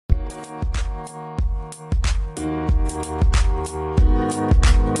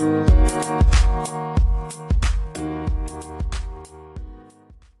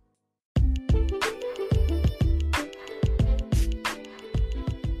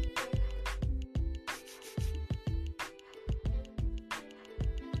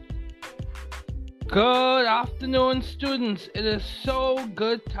Good afternoon, students. It is so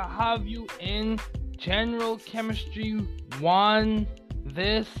good to have you in General Chemistry 1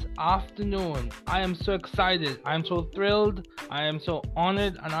 this afternoon. I am so excited. I am so thrilled. I am so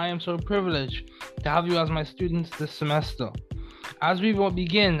honored, and I am so privileged to have you as my students this semester. As we will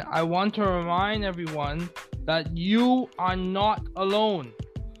begin, I want to remind everyone that you are not alone.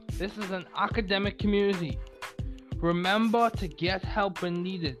 This is an academic community. Remember to get help when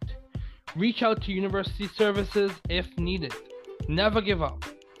needed. Reach out to university services if needed. Never give up.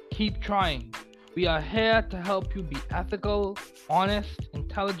 Keep trying. We are here to help you be ethical, honest,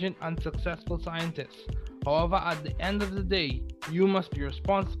 intelligent, and successful scientists. However, at the end of the day, you must be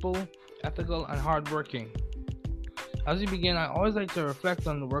responsible, ethical, and hardworking. As we begin, I always like to reflect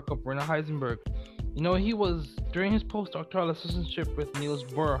on the work of Werner Heisenberg. You know, he was, during his postdoctoral assistantship with Niels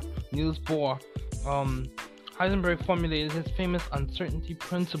Bohr, Heisenberg formulated his famous uncertainty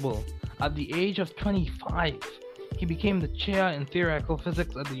principle. At the age of 25, he became the chair in theoretical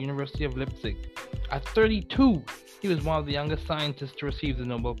physics at the University of Leipzig. At 32, he was one of the youngest scientists to receive the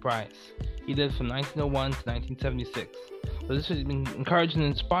Nobel Prize. He lived from 1901 to 1976. So this should encourage and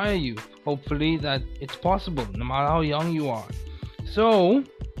inspire you, hopefully, that it's possible, no matter how young you are. So,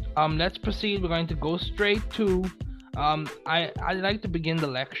 let's proceed. We're going to go straight to, I'd like to begin the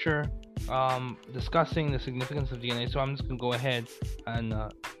lecture discussing the significance of DNA, so I'm just going to go ahead and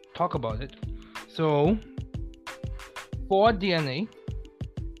talk about it. So, for DNA,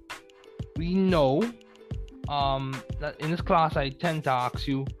 we know that in this class I tend to ask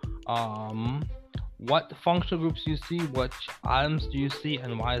you what functional groups do you see, what atoms do you see,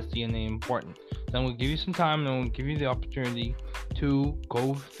 and why is DNA important. Then we'll give you some time and we'll give you the opportunity to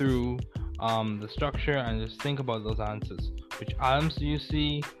go through the structure and just think about those answers. Which atoms do you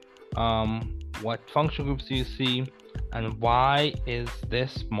see? What functional groups do you see? And why is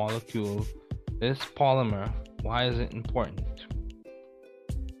this molecule, this polymer, why is it important?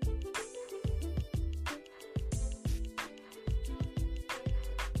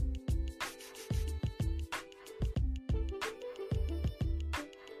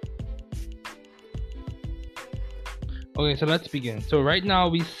 Okay, so let's begin. So right now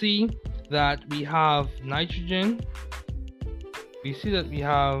we see that we have nitrogen. We see that we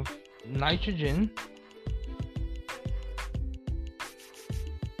have nitrogen.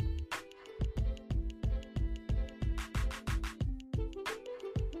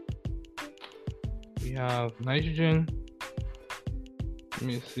 We have nitrogen. Let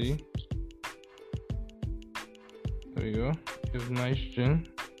me see. There we go. We have nitrogen.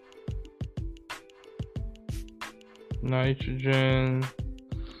 Nitrogen.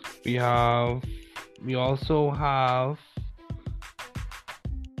 We also have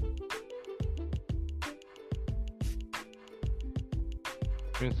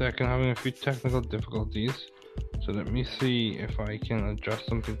wait a second, having a few technical difficulties. So let me see if I can adjust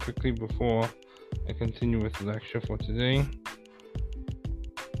something quickly before I continue with the lecture for today.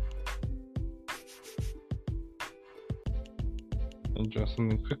 Adjust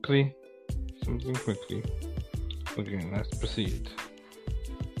something quickly. Okay, let's proceed.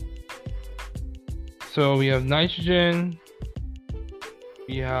 So we have nitrogen.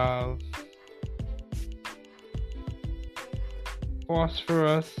 We have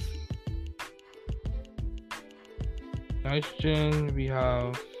phosphorus. Nitrogen, we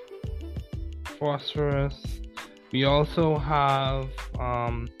have phosphorus. We also have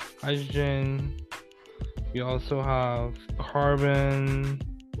hydrogen. We also have carbon,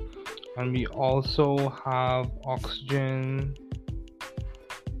 and we also have oxygen.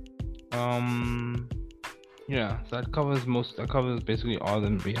 So that covers basically all of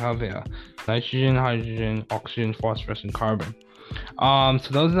them we have here: nitrogen, hydrogen, oxygen, phosphorus, and carbon. So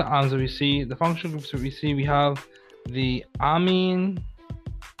those are the atoms that we see. The functional groups that we see, we have the amine.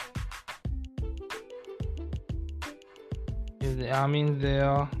 Is the amine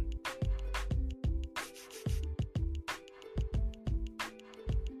there?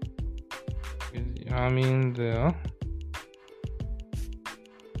 Is the amine there?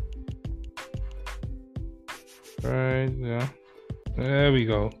 Right there. There we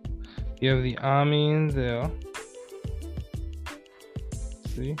go. You have the amine there.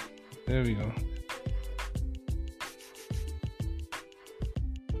 See? There we go.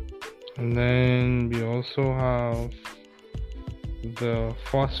 And then we also have the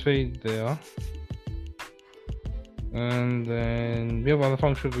phosphate there. And then we have other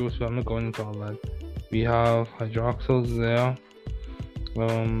functional groups, but I'm not going into all that. We have hydroxyls there.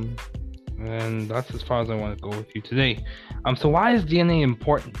 And that's as far as I want to go with you today. So why is DNA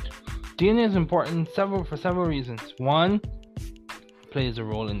important? DNA is important for several reasons. One, it plays a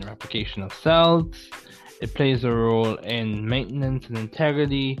role in the replication of cells. It plays a role in maintenance and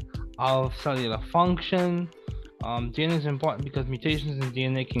integrity of cellular function. DNA is important because mutations in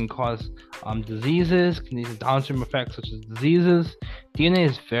DNA can cause diseases, can lead to downstream effects such as diseases. DNA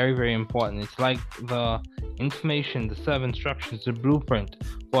is very, very important. It's like the information, the set of instructions, the blueprint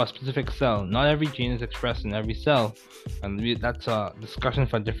for a specific cell. Not every gene is expressed in every cell, and that's a discussion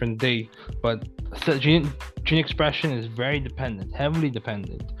for a different day. But gene expression is very dependent, heavily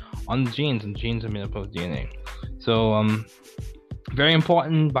dependent on the genes, and genes are made up of DNA. So, very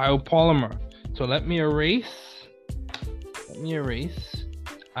important biopolymer. So let me erase,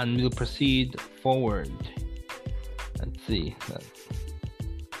 and we'll proceed forward. Let's see.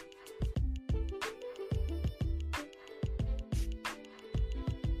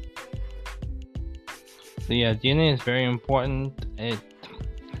 So yeah, DNA is very important. It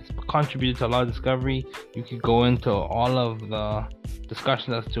contributes to a lot of discovery. You could go into all of the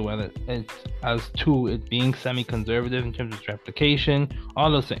discussion as to whether it being semi-conservative in terms of its replication, all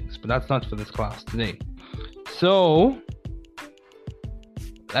those things. But that's not for this class today. So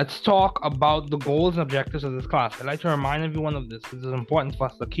let's talk about the goals and objectives of this class. I'd like to remind everyone of this. This is important for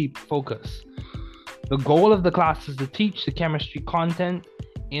us to keep focus. The goal of the class is to teach the chemistry content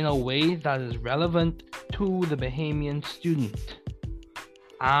in a way that is relevant to the Bahamian student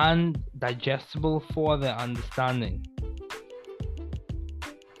and digestible for their understanding.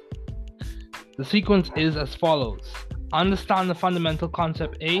 The sequence is as follows. Understand the fundamental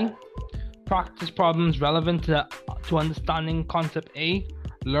concept A. Practice problems relevant to understanding concept A.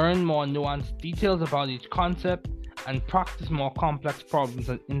 Learn more nuanced details about each concept, and practice more complex problems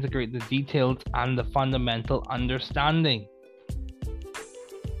that integrate the details and the fundamental understanding.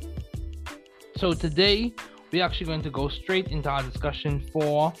 So today, we're actually going to go straight into our discussion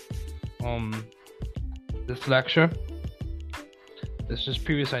for this lecture. This is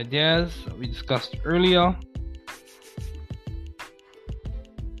previous ideas that we discussed earlier.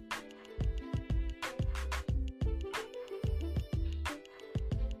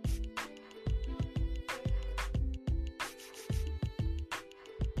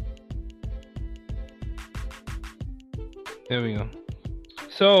 There we go.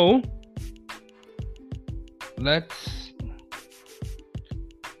 So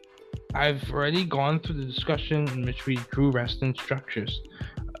I've already gone through the discussion in which we drew resonance structures,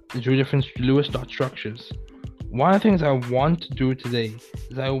 drew different Lewis dot structures. One of the things I want to do today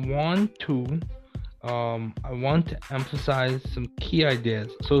is I want to emphasize some key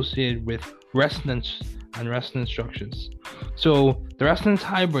ideas associated with resonance and resonance structures. So the resonance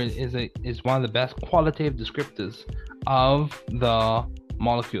hybrid is one of the best qualitative descriptors of the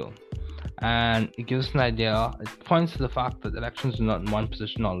molecule. And it gives us an idea. It points to the fact that electrons are not in one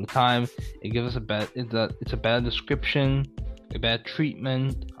position all the time. It gives us it's a better description, a better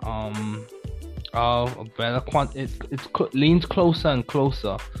treatment of a better it leans closer and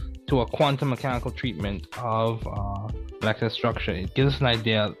closer to a quantum mechanical treatment of molecular structure. It gives us an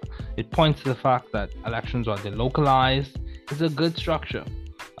idea. It points to the fact that electrons are delocalized. It's a good structure,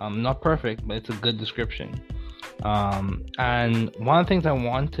 not perfect, but it's a good description. And one of the things I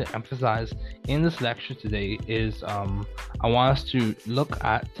want to emphasize in this lecture today is I want us to look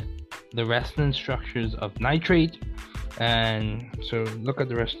at the resonance structures of nitrate. And so look at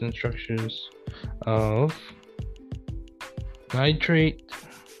the resonance structures of nitrate.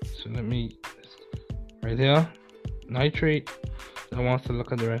 So let me, right here, nitrate. I want us to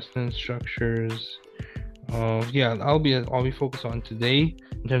look at the resonance structures of, I'll be focused on today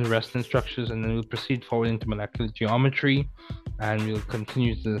in terms of resonance structures, and then we'll proceed forward into molecular geometry, and we'll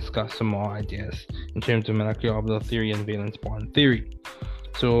continue to discuss some more ideas in terms of molecular orbital theory and valence bond theory.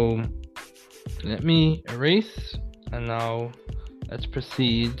 So let me erase, and now let's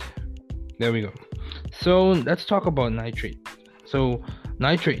proceed. There we go. So let's talk about nitrate. So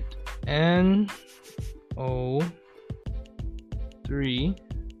nitrate, NO3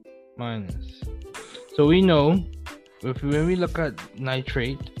 minus. So we know when we look at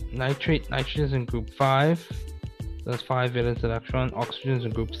nitrogen is in group 5, that's 5 valence electron. Oxygen is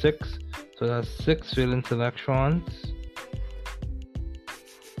in group 6, so that's 6 valence electrons.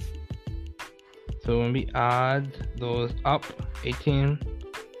 So when we add those up, 18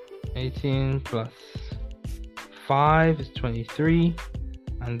 plus 5 is 23,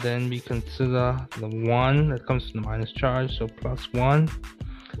 and then we consider the 1 that comes from the minus charge, so plus 1,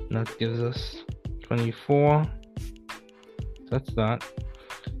 and that gives us 24. That's that.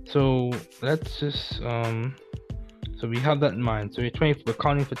 So let's just so we have that in mind. So we're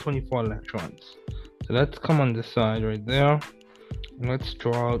counting for 24 electrons. So let's come on this side right there. Let's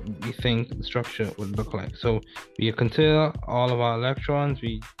draw out what we think the structure would look like. So we consider all of our electrons,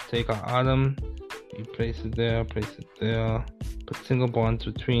 we take our atom, we place it there, put single bonds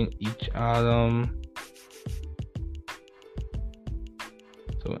between each atom.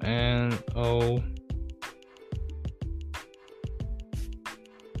 So NO,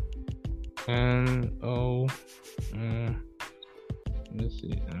 let's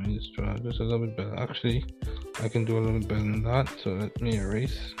see, let me just draw just a little bit better. Actually, I can do a little bit better than that, so let me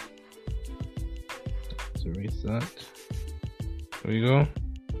erase. Let's erase that. There we go.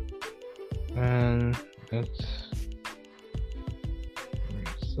 And let's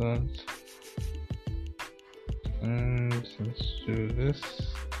erase that. And let's do this.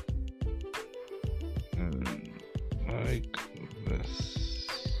 And like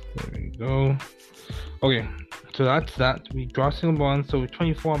this. There we go. Okay, so that's that. We draw single bonds. So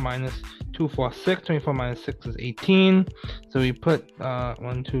 24 minus 2, 4, 6. 24 minus 6 is 18. So we put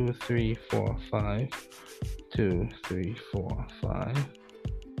 1, 2, 3, 4, 5. 2, 3, 4, 5.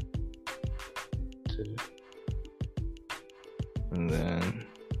 2. And then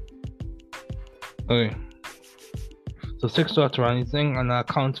okay. So 6 dots or anything, and that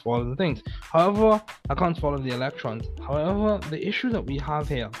counts for all of the things. However, that counts for all of the electrons. However, the issue that we have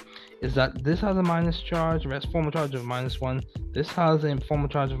here is that this has a minus charge, formal charge of -1. This has a formal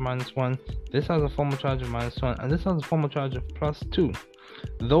charge of -1. This has a formal charge of -1, and this has a formal charge of +2.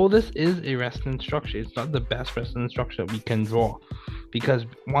 Though this is a resonance structure, it's not the best resonance structure we can draw, because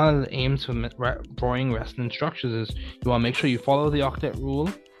one of the aims for drawing resonance structures is you want to make sure you follow the octet rule.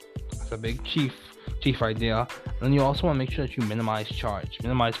 That's a big chief idea. And you also want to make sure that you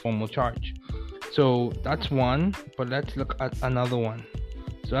minimize formal charge. So that's one, but let's look at another one.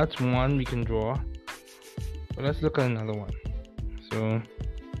 So that's one we can draw, but let's look at another one. So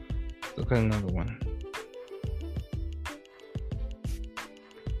look at another one.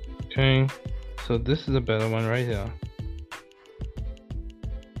 Okay, so this is a better one right here.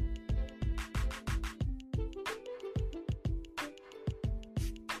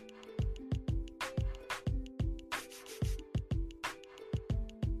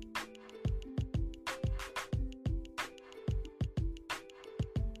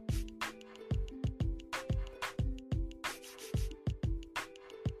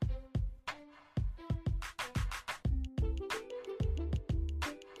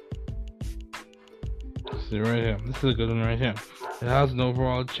 Right here, this is a good one right here. It has an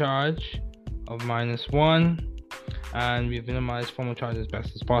overall charge of -1, and we've minimized formal charge as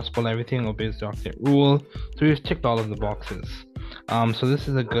best as possible. Everything obeys the octet rule, so we've ticked all of the boxes. So this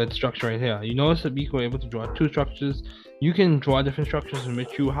is a good structure right here. You notice that we were able to draw two structures. You can draw different structures in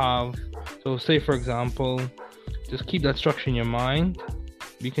which you have, so say for example, just keep that structure in your mind.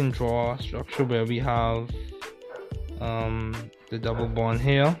 We can draw a structure where we have the double bond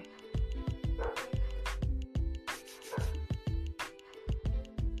here.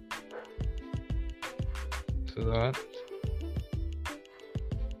 So that,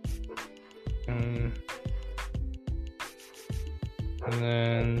 and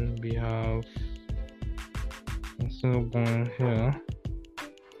then we have a single bond here,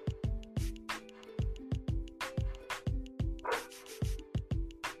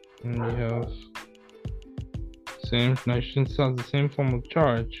 and we have same nitrogen cells, the same form of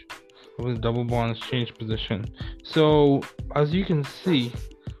charge, with the double bonds change position. So as you can see,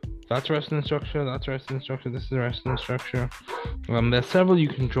 that's resonance structure, that's resonance structure, this is resonance structure. There's several you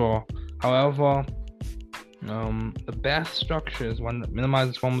can draw. However, the best structure is one that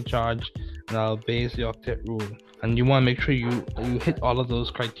minimizes formal charge and obeys the octet rule. And you want to make sure you hit all of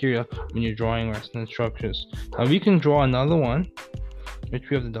those criteria when you're drawing resonance structures. Now we can draw another one, which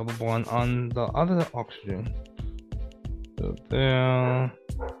we have the double bond on the other oxygen. So there,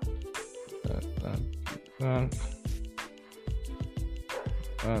 that.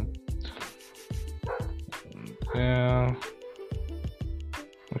 Yeah.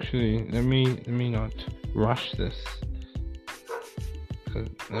 Actually, let me not rush this.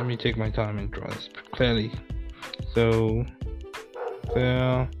 Let me take my time and draw this clearly. So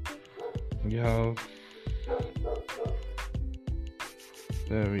there we have.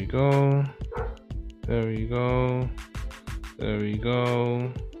 There we go. There we go. There we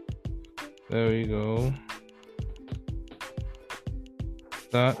go. There we go.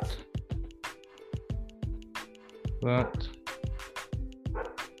 That,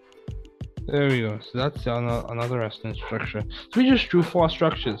 There we go. So that's another resonance structure. So we just drew 4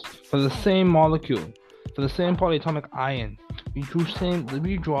 structures for the same molecule, for the same polyatomic ion. We drew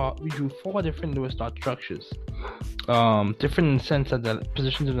 4 different Lewis dot structures. Different in the sense that the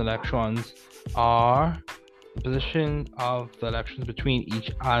positions of the electrons are the position of the electrons between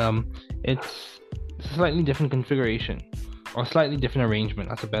each atom. It's a slightly different configuration, or slightly different arrangement.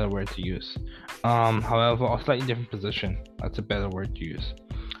 That's a better word to use. However, or slightly different position. That's a better word to use.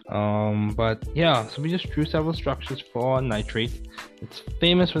 But yeah, so we just drew several structures for nitrate. It's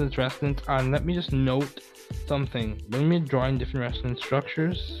famous for its resonance, and let me just note something. When we're drawing different resonance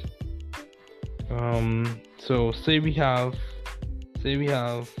structures, so say we have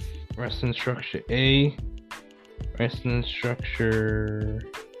resonance structure A, resonance structure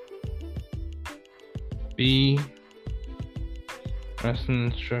B,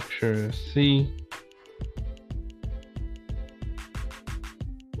 resonance structure C,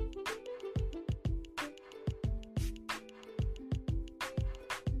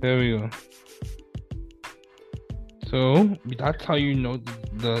 there we go. So that's how you know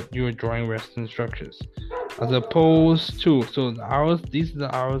that you're drawing resonance structures, as opposed to, so the arrows, these are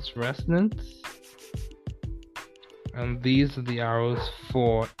the arrows for resonance, and these are the arrows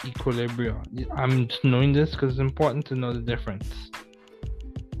for equilibrium. I'm just knowing this because it's important to know the difference.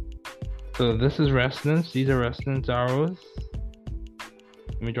 So this is resonance, these are resonance arrows.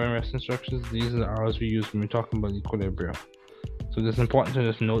 When we're drawing resonance structures, these are the arrows we use when we're talking about equilibrium. So it's important to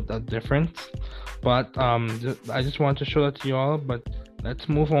just note that difference. But I just want to show that to you all. But let's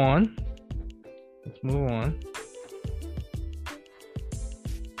move on.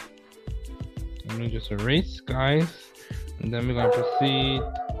 Let me just erase, guys, and then we're going to proceed.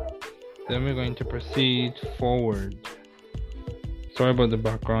 Then we're going to proceed forward. Sorry about the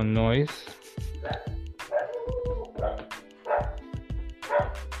background noise.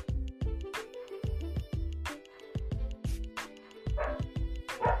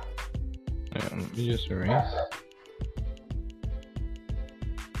 Let me just erase.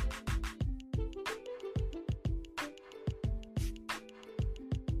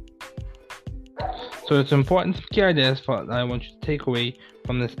 So it's important to key ideas that I want you to take away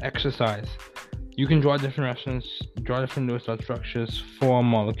from this exercise. You can draw different Lewis dot structures for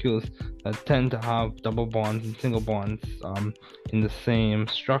molecules that tend to have double bonds and single bonds in the same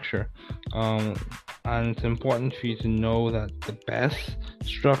structure. And it's important for you to know that the best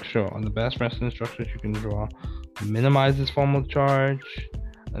structure, or the best resonance structures you can draw, minimizes formal charge,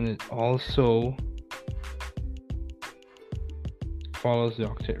 and it also follows the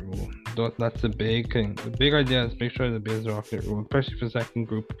octet rule. That's the big thing. The big idea is make sure the base the octet rule, especially for second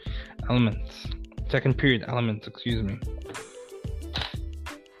period elements, excuse me.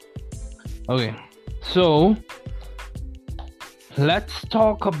 Okay, so let's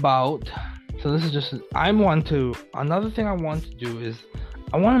talk about, so this is just, another thing I want to do is,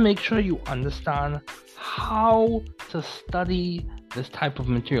 I want to make sure you understand how to study this type of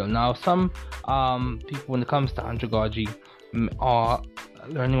material. Now, some people, when it comes to andragogy, or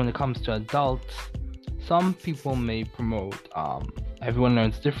learning when it comes to adults, some people may promote everyone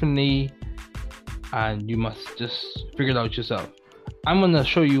learns differently and you must just figure it out yourself. I'm going to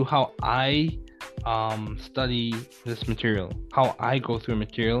show you how I study this material, how I go through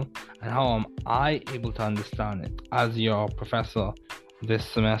material, and how am I able to understand it as your professor this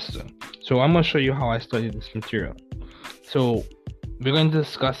semester. So I'm going to show you how I study this material. So we're going to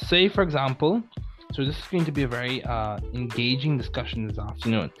discuss, say for example, so this is going to be a very engaging discussion this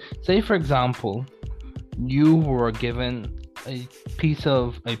afternoon. Say for example, you were given a piece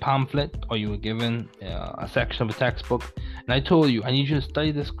of a pamphlet, or you were given a section of a textbook, and I told you, I need you to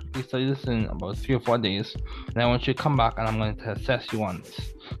study this in about 3 or 4 days, and I want you to come back and I'm going to assess you on this.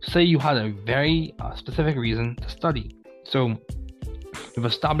 Say you had a very specific reason to study. So we've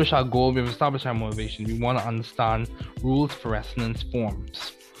established our goal, we've established our motivation. We want to understand rules for resonance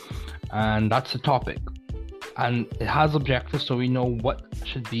forms, and that's the topic, and it has objectives, so we know what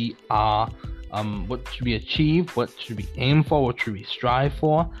should be our what should we achieve, what should we aim for, what should we strive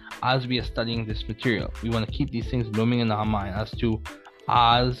for as we are studying this material. We want to keep these things blooming in our mind as to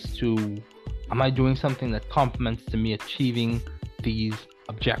am I doing something that complements to me achieving these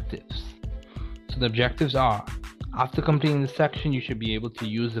objectives. So the objectives are, after completing this section, you should be able to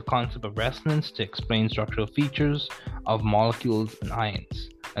use the concept of resonance to explain structural features of molecules and ions.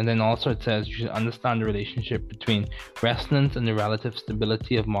 And then also it says you should understand the relationship between resonance and the relative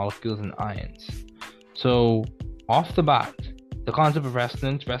stability of molecules and ions. So off the bat, the concept of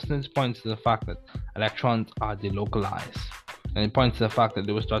resonance points to the fact that electrons are delocalized. And it points to the fact that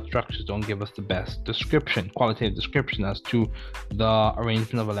Lewis dot structures don't give us the best qualitative description as to the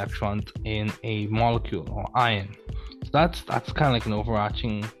arrangement of electrons in a molecule or ion. So that's kind of like an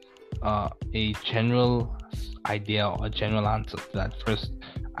overarching, a general idea or a general answer to that first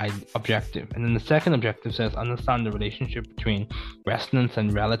objective. And then the second objective says understand the relationship between resonance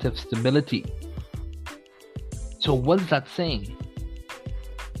and relative stability. So what is that saying?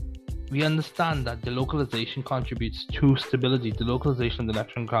 We understand that the localization contributes to stability. The localization of the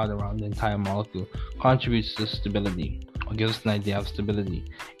electron cloud around the entire molecule contributes to stability, or gives us an idea of stability.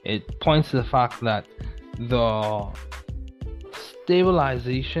 It points to the fact that the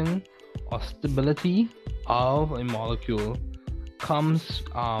stabilization or stability of a molecule comes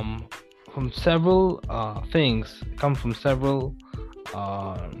from several things. It comes from several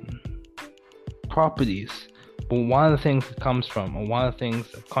properties. But one of the things it comes from, or one of the things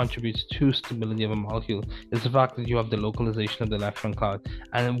that contributes to stability of a molecule, is the fact that you have the localization of the electron cloud.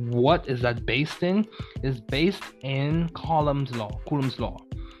 And what is that based in? It's based in Coulomb's law,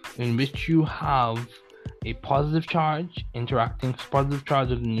 in which you have a positive charge of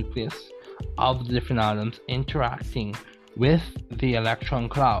the nucleus of the different atoms interacting with the electron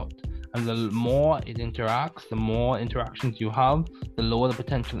cloud. And the more it interacts, the more interactions you have, the lower the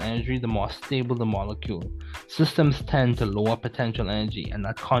potential energy, the more stable the molecule. Systems tend to lower potential energy, and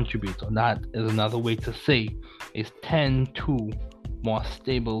that contributes, or that is another way to say, is tend to more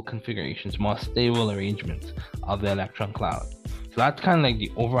stable configurations, more stable arrangements of the electron cloud. So that's kind of like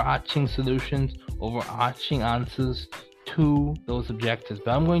the overarching solutions, overarching answers to those objectives.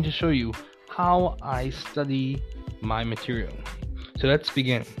 But I'm going to show you how I study my material. So let's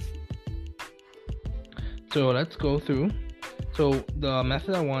begin. So let's go through. So the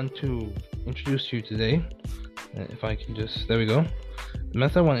method I want to introduce to you today, if I can just, there we go. The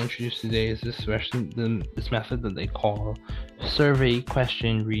method I want to introduce today is this method that they call survey,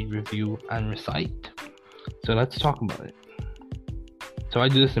 question, read, review, and recite. So let's talk about it. So I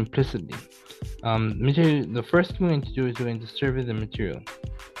do this implicitly. The first thing we're going to do is we're going to survey the material.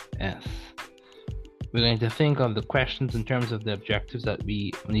 S. We're going to think of the questions in terms of the objectives that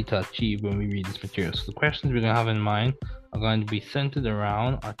we need to achieve when we read this material. So the questions we're going to have in mind are going to be centered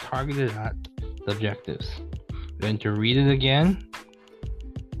around or targeted at the objectives. We're going to read it again.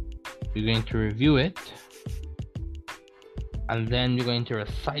 We're going to review it. And then we're going to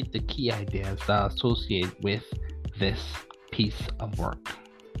recite the key ideas that are associated with this piece of work.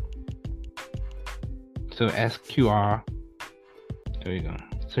 So SQR, there we go.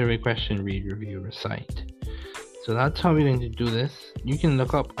 Survey, question, read, review, recite. So that's how we're going to do this. You can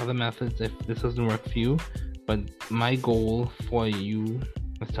look up other methods if this doesn't work for you, but my goal for you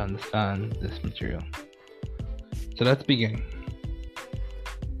is to understand this material. So let's begin.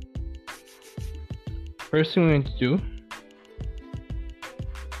 First thing we're going to do,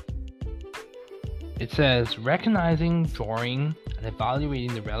 it says recognizing, drawing, and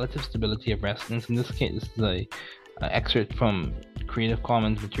evaluating the relative stability of resonance. In this case, this is a excerpt from Creative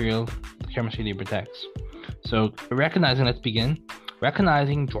Commons material, Chemistry Labor Text. So let's begin.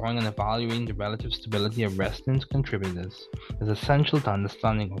 Recognizing, drawing, and evaluating the relative stability of resonance contributors is essential to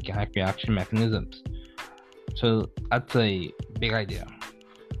understanding organic reaction mechanisms. So that's a big idea.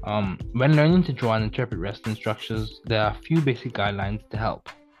 When learning to draw and interpret resonance structures, there are a few basic guidelines to help.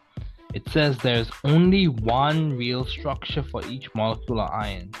 It says there's only one real structure for each molecule or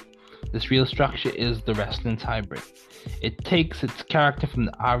ion. This real structure is the resonance hybrid. It takes its character from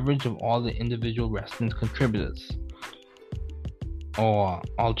the average of all the individual resonance contributors, or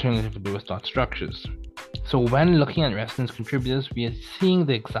alternative Lewis dot structures. So when looking at resonance contributors, we are seeing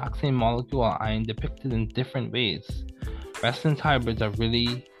the exact same molecule or ion depicted in different ways. Resonance hybrids are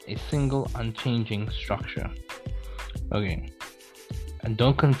really a single unchanging structure. Okay, and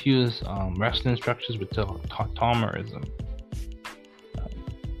don't confuse resonance structures with tautomerism.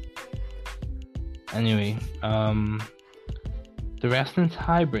 Anyway, the resonance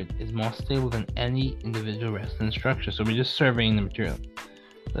hybrid is more stable than any individual resonance structure. So we're just surveying the material.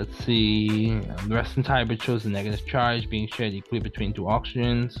 Let's see. The resonance hybrid shows the negative charge being shared equally between two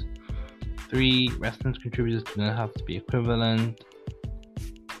oxygens. 3. Resonance contributors do not have to be equivalent.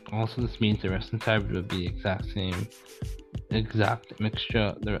 Also, this means the resonance hybrid will be exact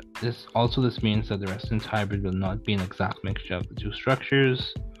mixture. This means that the resonance hybrid will not be an exact mixture of the two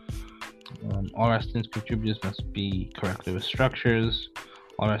structures. All resonance contributors must be correctly with structures.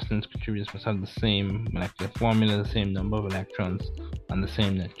 All resonance contributors must have the same molecular formula, the same number of electrons, and the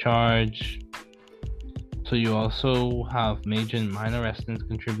same net charge. So you also have major and minor resonance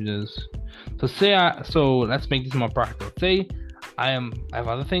contributors. So let's make this more practical. Say I have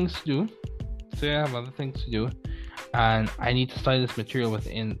other things to do. and I need to study this material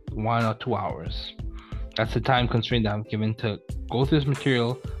within 1 or 2 hours. That's the time constraint that I'm given to go through this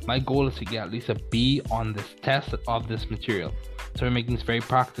material. My goal is to get at least a B on this test of this material. So we're making this very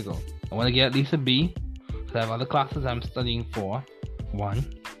practical. I want to get at least a B because I have other classes I'm studying for.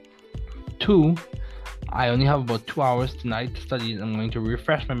 1. 2, I only have about 2 hours tonight to study. I'm going to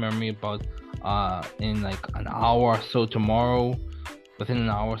refresh my memory about in like an hour or so tomorrow, within an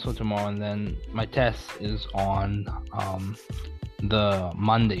hour or so tomorrow, and then my test is on the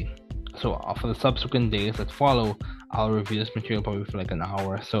Monday. So for the subsequent days that follow, I'll review this material probably for like an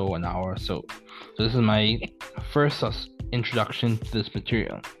hour or so. So this is my first introduction to this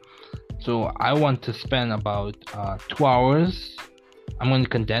material. So I want to spend about 2 hours. I'm going to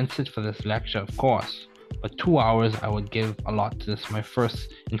condense it for this lecture, of course, but 2 hours I would give a lot to this, my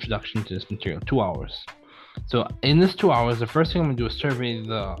first introduction to this material, 2 hours. So in this 2 hours, the first thing I'm going to do is survey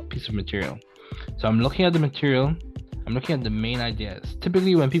the piece of material. So I'm looking at the material, I'm looking at the main ideas.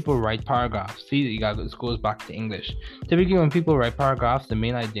 Typically when people write paragraphs, this goes back to English. Typically when people write paragraphs, the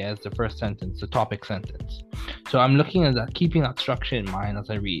main idea is the first sentence, the topic sentence. So I'm looking at that, keeping that structure in mind as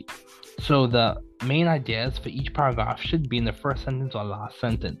I read. So the main ideas for each paragraph should be in the first sentence or last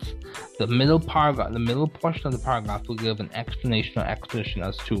sentence. The middle portion of the paragraph will give an explanation or exposition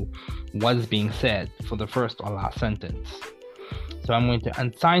as to what is being said for the first or last sentence. So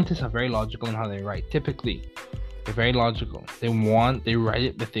and scientists are very logical in how they write. Typically, they're very logical. They write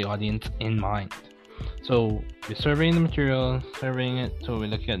it with the audience in mind. So we're surveying the material, so we're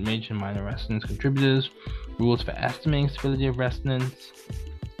looking at major and minor resonance contributors, rules for estimating stability of resonance.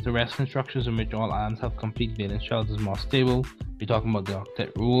 The resonance structures in which all atoms have complete valence shells is more stable. We're talking about the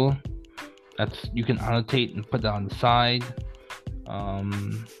octet rule. You can annotate and put that on the side.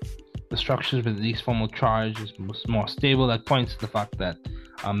 The structures with the least formal charge is more stable. That points to the fact that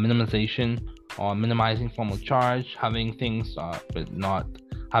minimization or minimizing formal charge, having things but not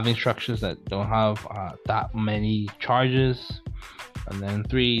having structures that don't have that many charges. And then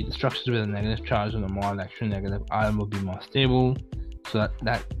 3, the structures with a negative charge and a more electronegative atom will be more stable. So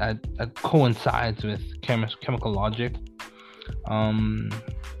that coincides with chemical logic.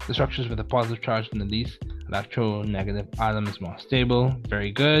 The structures with a positive charge and the least electronegative atom is more stable.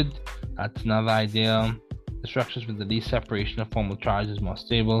 Very good. That's another idea. The structures with the least separation of formal charge is more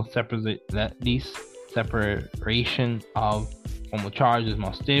stable. Least separation of formal charge is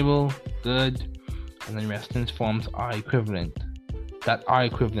more stable. Good. And then resonance forms are equivalent. That are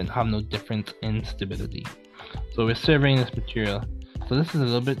equivalent have no difference in stability. So we're surveying this material. So this is a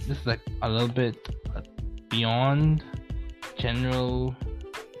little bit beyond general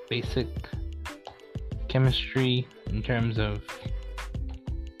basic chemistry in terms of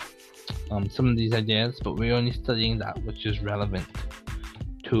some of these ideas, but we're only studying that which is relevant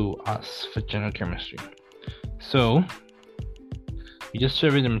to us for general chemistry. So we just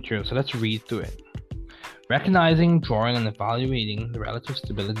surveyed the material, so let's read through it. Recognizing, drawing, and evaluating the relative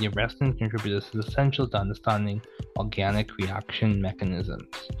stability of resonance contributors is essential to understanding organic reaction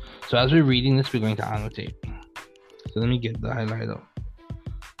mechanisms. So as we're reading this, we're going to annotate. So let me get the highlighter.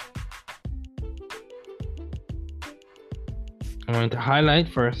 I'm going to highlight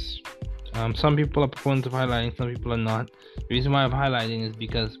first. Some people are proponents of highlighting, some people are not. The reason why I'm highlighting is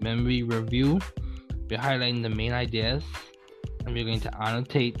because when we review, we're highlighting the main ideas, and we're going to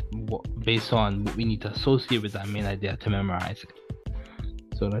annotate based on what we need to associate with that main idea to memorize it.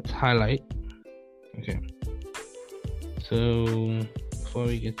 So let's highlight. Okay. So before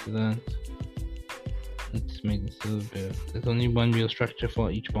we get to that, let's make this a little bit. There's only one real structure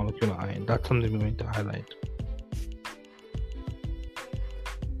for each molecular ion. That's something we're going to highlight.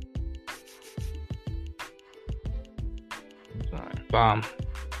 Bam.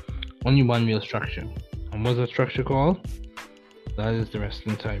 Only one real structure. And what's that structure called? That is the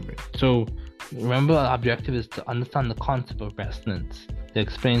resonance hybrid. So remember, our objective is to understand the concept of resonance, to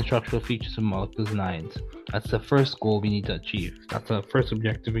explain structural features of molecules and ions. That's the first goal we need to achieve. That's the first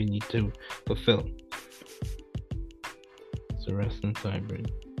objective we need to fulfill. So resonance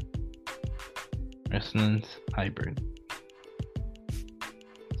hybrid. Resonance hybrid.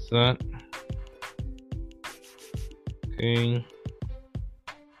 So that. Okay.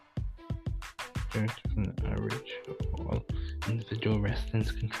 From the average of all individual resonance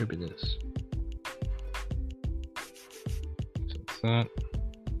contributors. So that's that.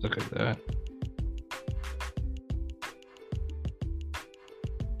 Look at that.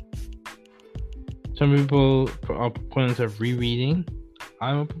 Some people are proponents of rereading.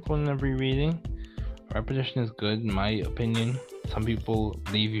 I'm a proponent of rereading. Repetition is good in my opinion. Some people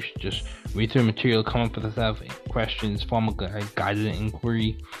believe you should just read through the material, come up with yourself questions, form a guided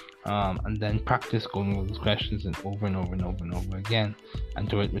inquiry, and then practice going over those questions and over and over and over and over again, and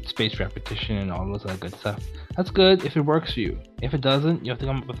do it with spaced repetition and all those other good stuff. That's good if it works for you. If it doesn't, you have to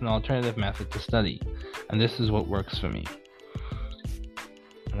come up with an alternative method to study, and this is what works for me.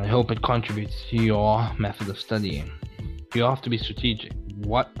 And I hope it contributes to your method of studying. You have to be strategic.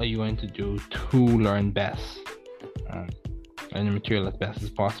 What are you going to do to learn best? Learn the material as best as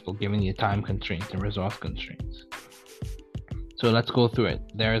possible, given your time constraints and resource constraints. So let's go through it.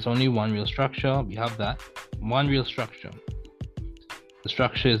 There is only one real structure. We have that. One real structure. The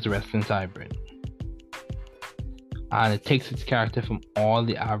structure is the resonance hybrid. And it takes its character from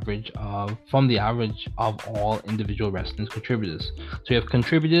the average of all individual resonance contributors. So you have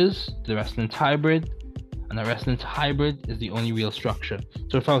contributors to the resonance hybrid, and the resonance hybrid is the only real structure.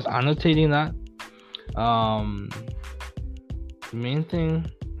 So if I was annotating that, the main thing,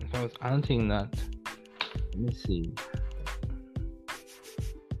 if I was annotating that, let me see.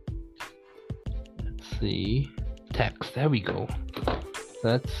 Let's see. Text, there we go.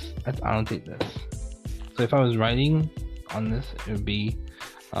 Let's annotate this. So if I was writing on this, it would be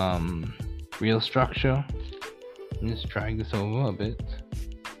real structure. Let me just drag this over a bit.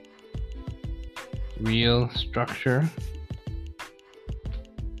 Real structure,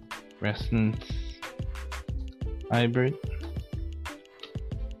 resonance hybrid.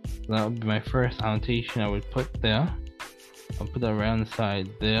 That would be my first annotation I would put there. I'll put that around the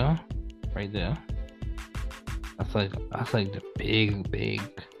side there, right there. That's like the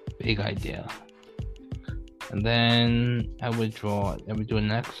big idea. And then I would do a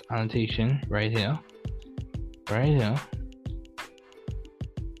next annotation right here.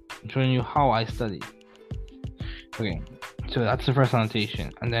 I'm showing you how I study. Okay, so that's the first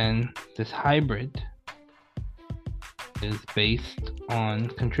annotation. And then this hybrid is based on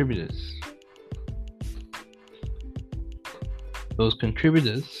contributors. Those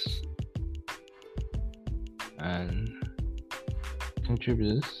contributors and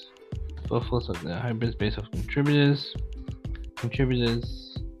contributors, both of the hybrids based off contributors.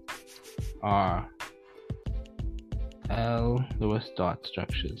 Contributors are Lewis dot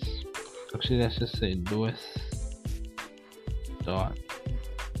structures. Actually, let's just say Lewis dot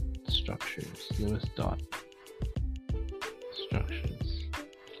structures. Lewis dot structures.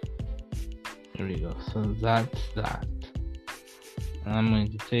 There we go. So that's that. And I'm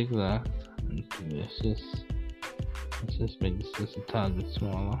going to take that and let's just make this just a tad bit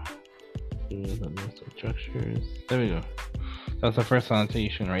smaller. Structures. There we go. That's the first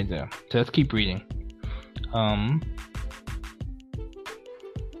annotation right there. So let's keep reading.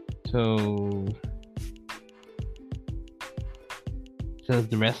 So it says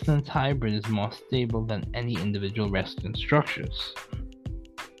the resonance hybrid is more stable than any individual resonance structures.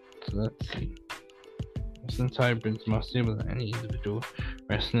 So let's see. Resonance hybrid is more stable than any individual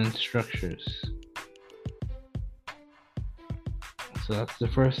resonance structures. So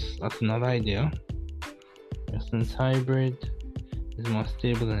that's another idea. Resonance hybrid is more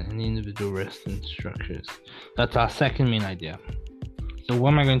stable than any individual resonance structures. That's our second main idea. So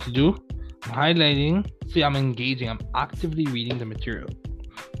what am I going to do? I'm highlighting. See, I'm engaging. I'm actively reading the material,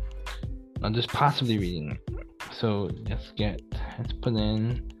 not just passively reading it. So let's put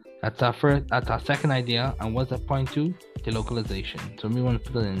in. That's our second idea. And what's that point to? Delocalization. So we want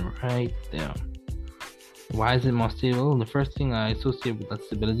to put it in right there. Why is it more stable? The first thing I associate with that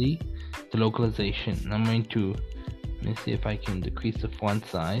stability, delocalization. And I'm going to, let me see if I can decrease the font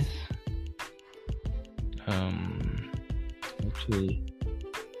size. Actually,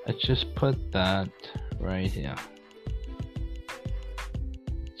 let's just put that right here.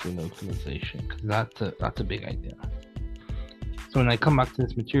 Delocalization, because that's a big idea. So when I come back to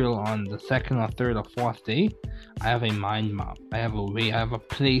this material on the second or third or fourth day, I have a mind map. I have a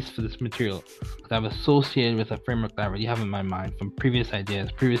place for this material that I've associated with a framework that I already have in my mind from previous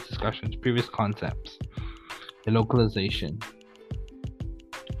ideas, previous discussions, previous concepts. The localization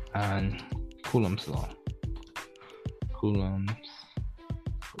and Coulomb's law. Coulomb's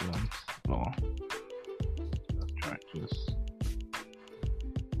law.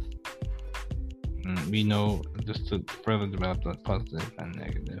 We know, just to further develop that positive and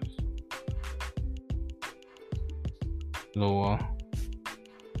negative. Lower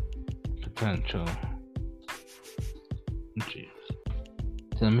potential. Jeez.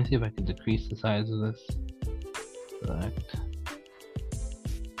 So let me see if I can decrease the size of this. Select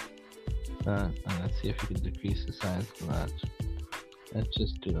that, and let's see if we can decrease the size of that. Let's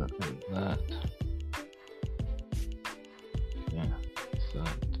just do that like that. Yeah, so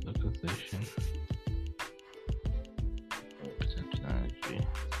localization.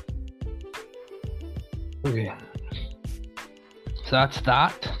 Okay. So that's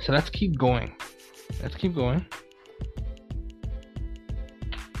that. So let's keep going.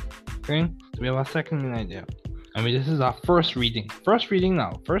 Okay. So we have our second main idea. I mean, this is our first reading. First reading.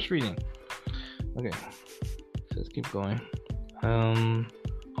 Okay. So let's keep going.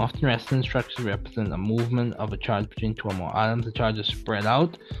 Often resonance structures represent a movement of a charge between two or more atoms. The charge is spread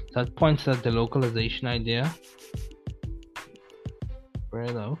out. So that points at the localization idea.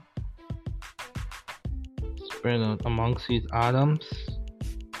 Spread out amongst these atoms,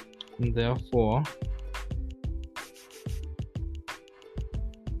 and therefore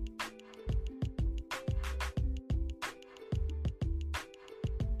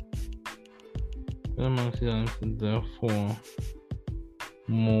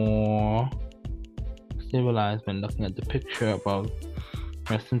more stabilized when looking at the picture above.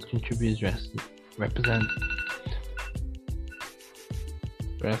 Resonance contributors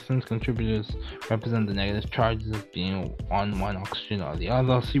represent the negative charges as being on one oxygen or the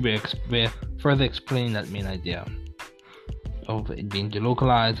other. See, we're further explaining that main idea of it being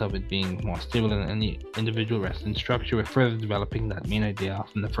delocalized, of it being more stable than any individual resonance structure. We're further developing that main idea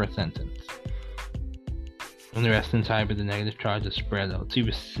from the first sentence. On the resonance hybrid, the negative charge is spread out. See,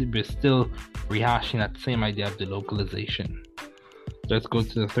 we're still rehashing that same idea of delocalization. Let's go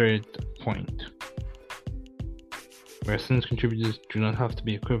to the third point. Resonance contributors do not have to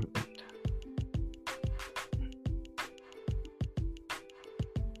be equivalent.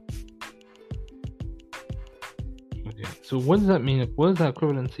 Okay, so what does that mean? What is that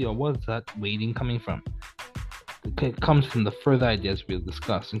equivalency, or what is that weighting coming from? It comes from the further ideas we'll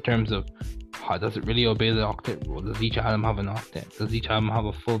discuss in terms of how does it really obey the octet rule? Does each atom have an octet? Does each atom have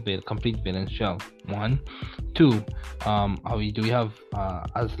a full complete valence shell? 1. 2. Do we have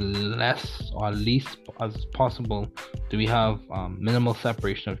as less or least as possible? Do we have minimal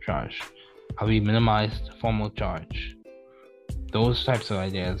separation of charge? Have we minimized formal charge? Those types of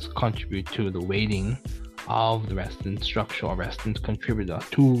ideas contribute to the weighting of the resonance structure or resonance contributor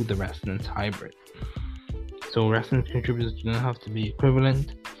to the resonance hybrid. So resonance contributors do not have to be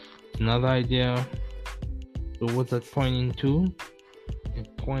equivalent. Another idea. So what's that pointing to?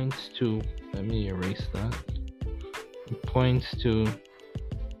 It points to, let me erase that. It points to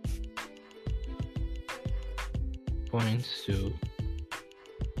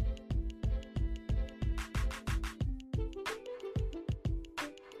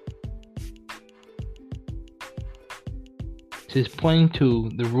it's pointing to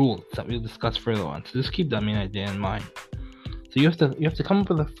the rules that we'll discuss further on. So just keep that main idea in mind. So you have to come up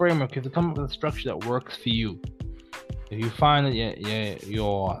with a framework. You have to come up with a structure that works for you. If you find that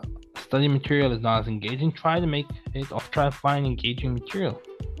your study material is not as engaging, try to find engaging material.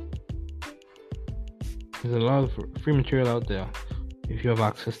 There's a lot of free material out there if you have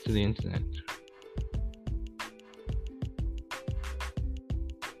access to the internet.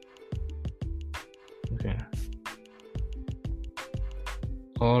 Okay.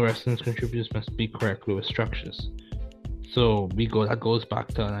 All resonance contributors must be correct with structures. So that goes back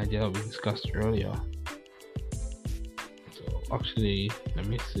to an idea we discussed earlier. So actually, let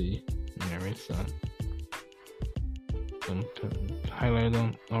me see. Erase that. Highlight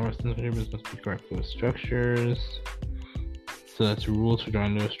them. All resonance contributors must be correct with structures. So that's rules for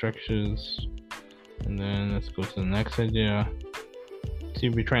drawing those structures. And then let's go to the next idea. See,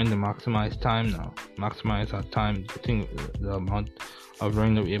 we're trying to maximize time now. Maximize our time, the amount of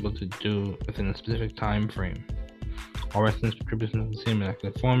drawing that we're able to do within a specific time frame. All resonance contributors have the same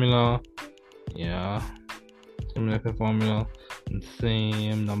molecular formula. Yeah. Same molecular formula and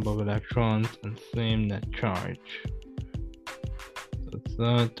same number of electrons and same net charge. So it's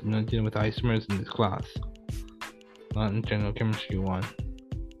that. I'm not dealing with isomers in this class. Not in general chemistry 1.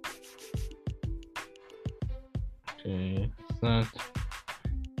 Okay, it's that.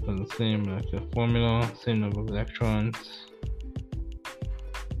 So the same molecular formula, same number of electrons.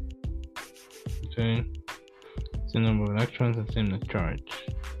 Okay. Same number of electrons and same net charge.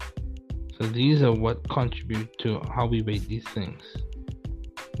 So these are what contribute to how we weight these things.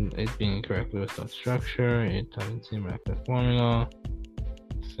 It being incorrect with the structure, it having the same molecular formula,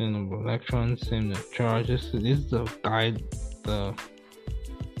 same number of electrons, same net charge. This is the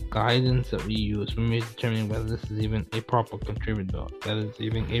guidance that we use when we're determining whether this is even a proper contributor, that is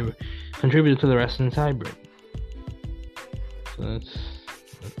even a contributor to the resonance hybrid. So let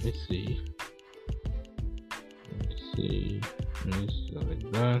me see.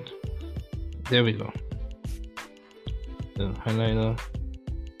 Like that. There we go. The highlighter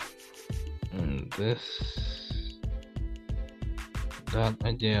and that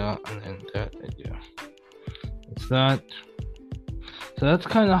idea and then that idea. It's that. So that's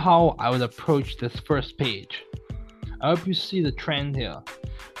kind of how I would approach this first page. I hope you see the trend here.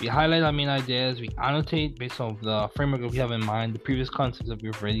 We highlight our main ideas, we annotate based on the framework that we have in mind, the previous concepts that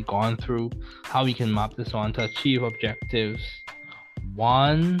we've already gone through, how we can map this on to achieve objectives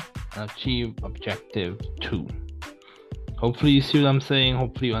 1 and achieve objective 2. Hopefully you see what I'm saying,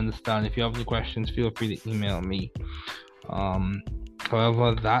 hopefully you understand. If you have any questions, feel free to email me.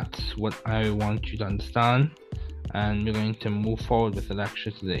 However, that's what I want you to understand, and we're going to move forward with the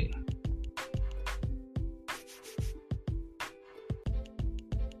lecture today.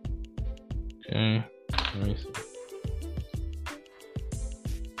 Okay, let me see.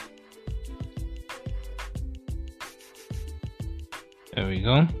 There we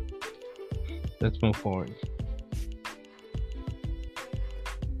go. Let's move forward.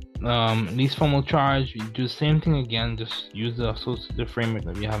 Least formal charge, we do the same thing again, just use the associative framework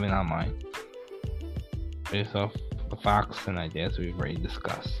that we have in our mind based off the facts and ideas we've already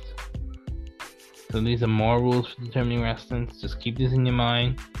discussed. So these are more rules for determining resonance, just keep this in your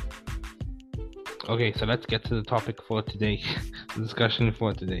mind. Okay, so let's get to the topic for today, the discussion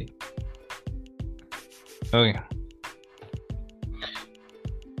for today. Okay.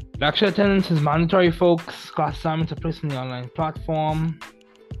 Lecture attendance is mandatory, folks. Class assignments are placed on the online platform.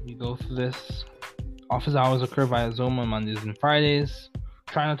 We go through this. Office hours occur via Zoom on Mondays and Fridays.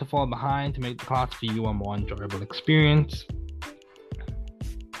 Try not to fall behind to make the class for you a more enjoyable experience.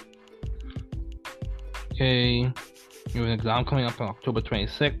 Okay, you have an exam coming up on October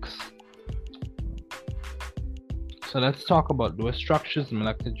 26th. So let's talk about Lewis structures and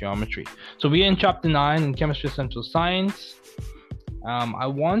molecular geometry. So we're in chapter 9 in Chemistry Essential Science. I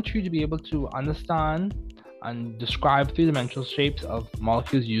want you to be able to understand and describe three-dimensional shapes of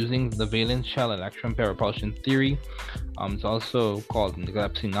molecules using the valence shell electron pair repulsion theory. It's also called the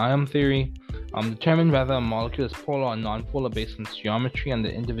Gillespie-Nyholm theory. Determine whether a molecule is polar or non-polar based on its geometry and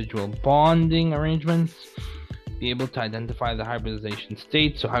the individual bonding arrangements. Be able to identify the hybridization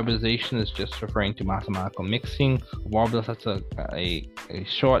state. So hybridization is just referring to mathematical mixing of orbitals. That's a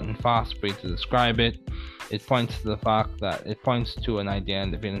short and fast way to describe it. It points to the fact that it points to an idea in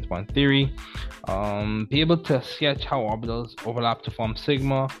the valence bond theory. Be able to sketch how orbitals overlap to form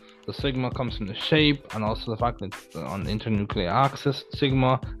sigma. The sigma comes from the shape and also the fact that on the internuclear axis,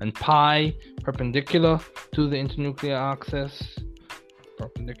 sigma and pi perpendicular to the internuclear axis.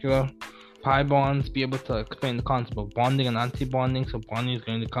 Perpendicular. Pi bonds, be able to explain the concept of bonding and anti-bonding. So bonding is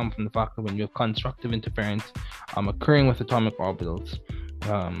going to come from the fact that when you have constructive interference occurring with atomic orbitals,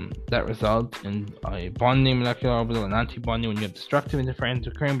 that results in a bonding molecular orbital and anti-bonding. When you have destructive interference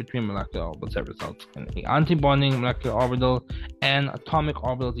occurring between molecular orbitals, that results in an anti-bonding molecular orbital, and atomic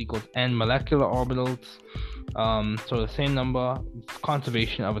orbitals equals n molecular orbitals. So the same number,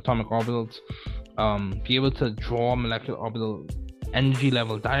 conservation of atomic orbitals. Be able to draw molecular orbital energy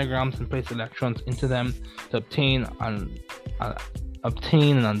level diagrams and place electrons into them to obtain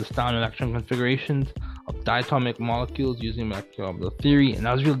and understand electron configurations of diatomic molecules using molecular orbital theory. And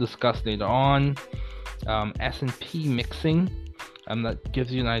as we'll discuss later on, S&P mixing, that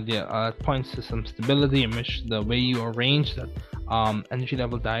gives you an idea, points to some stability in which the way you arrange that energy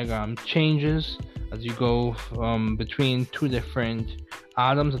level diagram changes as you go between two different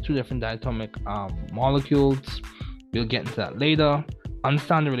atoms or two different diatomic molecules. We'll get into that later.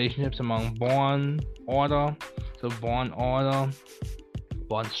 Understand the relationships among bond order. So bond order,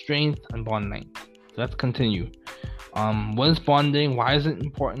 bond strength, and bond length. So let's continue. What is bonding? Why is it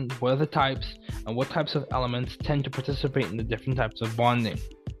important? What are the types? And what types of elements tend to participate in the different types of bonding?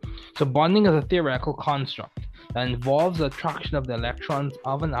 So bonding is a theoretical construct that involves the attraction of the electrons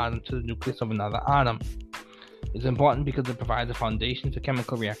of an atom to the nucleus of another atom. It's important because it provides a foundation for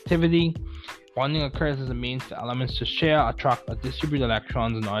chemical reactivity. Bonding occurs as a means for elements to share, attract, or distribute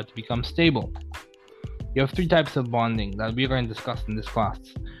electrons in order to become stable. You have three types of bonding that we are going to discuss in this class: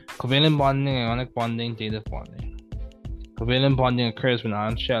 covalent bonding, ionic bonding, dative bonding. Covalent bonding occurs when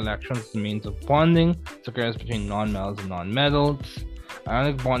atoms share electrons as a means of bonding. This occurs between nonmetals and nonmetals.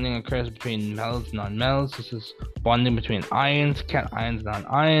 Ionic bonding occurs between metals and nonmetals. This is bonding between ions, cations, and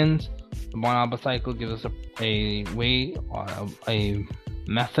non-ions. The bond-orbital cycle gives us a way or a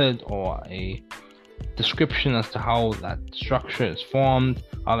method or a description as to how that structure is formed,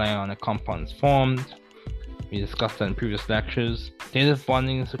 how the ionic compound is formed. We discussed that in previous lectures. Dative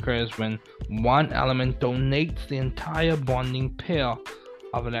bonding occurs when one element donates the entire bonding pair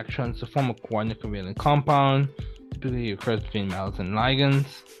of electrons to form a coordinate covalent compound. Typically occurs between metals and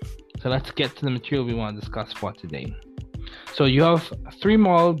ligands. So let's get to the material we want to discuss for today. So you have three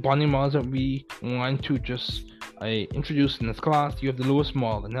bonding models that we want to just I introduced in this class, you have the Lewis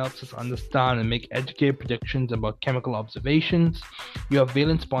model that helps us understand and make educated predictions about chemical observations. You have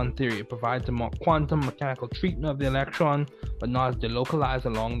valence bond theory. It provides a more quantum mechanical treatment of the electron, but not as delocalized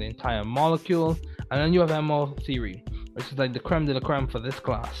along the entire molecule. And then you have MO theory, which is like the creme de la creme for this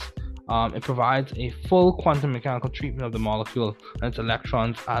class. It provides a full quantum mechanical treatment of the molecule and its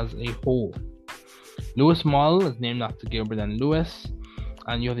electrons as a whole. Lewis model is named after Gilbert and Lewis,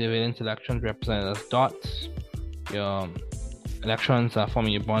 and you have the valence electrons represented as dots. Your electrons are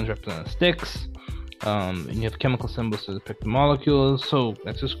forming your bonds represented as sticks, and you have chemical symbols to depict the molecules. So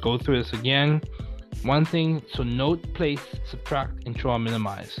let's just go through this again. One thing, so note, place, subtract, ensure,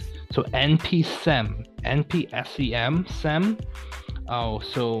 minimize. So NP-SEM, NP-SEM, SEM.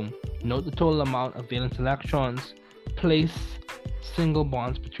 So note the total amount of valence electrons, place single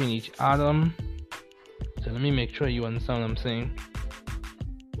bonds between each atom. So let me make sure you understand what I'm saying.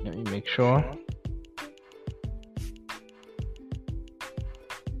 Let me make sure.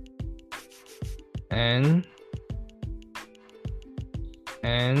 N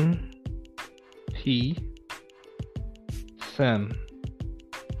P SEM.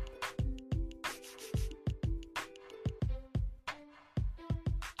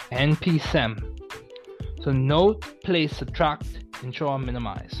 NP-SEM. So note, place, subtract, ensure,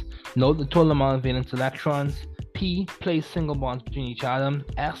 minimize. Note the total amount of valence electrons. P, place single bonds between each atom.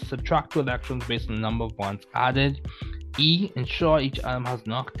 S, subtract 2 electrons based on the number of bonds added. E, ensure each atom has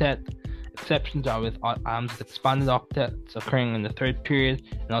an octet. Exceptions are with atoms with expanded octets occurring in the third period,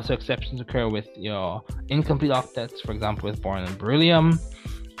 and also exceptions occur with your incomplete octets, for example with boron and beryllium.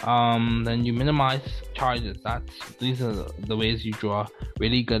 Then you minimize charges. These are the ways you draw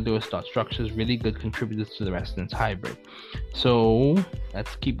really good Lewis dot structures, really good contributors to the resonance hybrid. So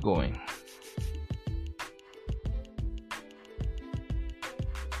let's keep going.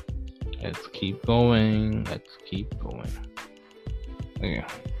 Let's keep going.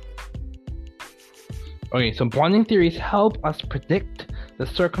 Okay, so bonding theories help us predict the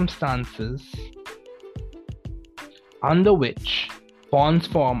circumstances under which bonds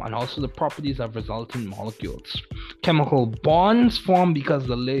form and also the properties of resultant molecules. Chemical bonds form because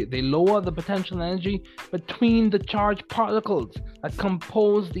they lower the potential energy between the charged particles that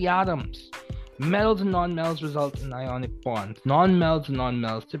compose the atoms. Metals and nonmetals result in ionic bonds. Non-metals and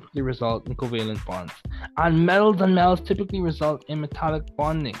nonmetals typically result in covalent bonds. And metals and metals typically result in metallic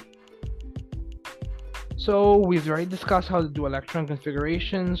bonding. So we've already discussed how to do electron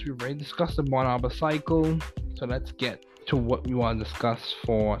configurations. We've already discussed the bond-orbital cycle. So let's get to what we want to discuss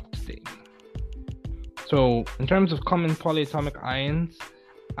for today. So in terms of common polyatomic ions,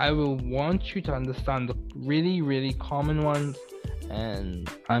 I will want you to understand the really, really common ones. And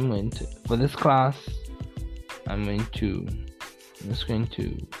I'm going to, for this class, so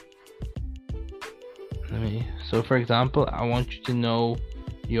for example, I want you to know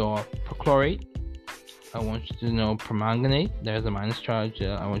your perchlorate. I want you to know permanganate. There's a minus charge.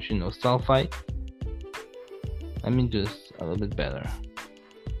 I want you to know sulfite. Let me do this a little bit better.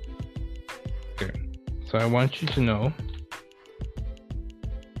 Okay, so I want you to know,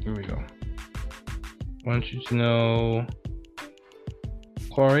 here we go. I want you to know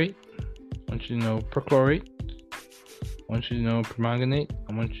chlorate. I want you to know perchlorate. I want you to know permanganate.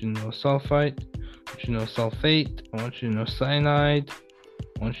 I want you to know sulfite. I want you to know sulfate. I want you to know cyanide.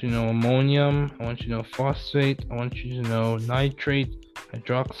 I want you to know ammonium. I want you to know phosphate. I want you to know nitrate,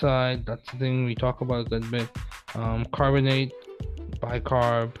 hydroxide. That's the thing we talk about a good bit. Carbonate,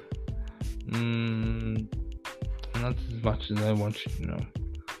 bicarb. Not as much as I want you to know.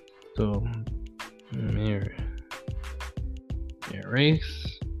 So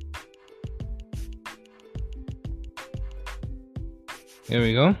erase. There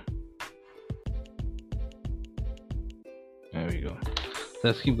we go. There we go.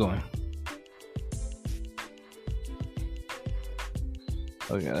 Let's keep going.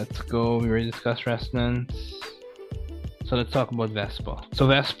 Okay, let's go. We already discussed resonance. So let's talk about VSEPR. So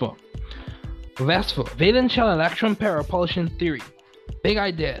VSEPR, valence shell electron pair repulsion theory. Big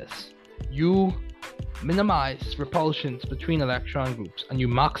ideas. You minimize repulsions between electron groups and you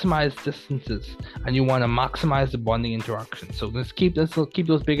maximize distances, and you want to maximize the bonding interaction. So let's keep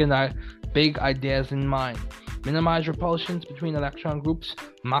those big ideas in mind. Minimize repulsions between electron groups,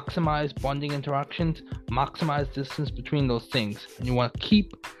 maximize bonding interactions, maximize distance between those things, and you want to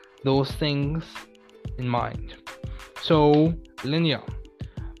keep those things in mind. So linear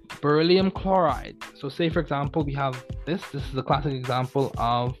beryllium chloride. So say for example we have this is a classic example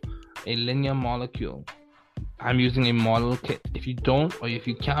of a linear molecule. I'm using a model kit. If you don't, or if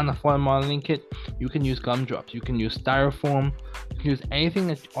you can't afford a modeling kit, you can use gumdrops, you can use styrofoam, you can use anything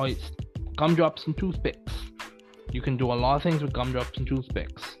that, or gumdrops and toothpicks. You can do a lot of things with gumdrops and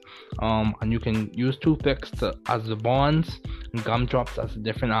toothpicks. And you can use toothpicks as the bonds and gumdrops as the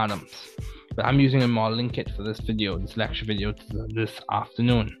different atoms. But I'm using a modeling kit for this video, this lecture video this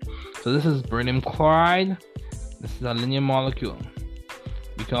afternoon. So this is beryllium chloride. This is a linear molecule.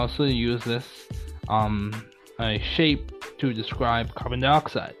 You can also use this a shape to describe carbon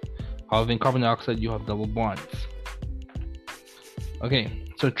dioxide. However, in carbon dioxide you have double bonds. Okay,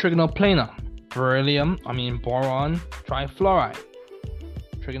 so trigonal planar. Boron trifluoride.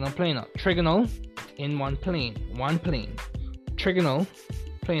 Trigonal planar. Trigonal in one plane. Trigonal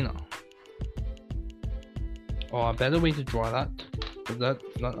planar. Or a better way to draw that. That's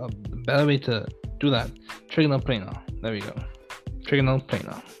not a better way to do that. Trigonal planar. There we go. Trigonal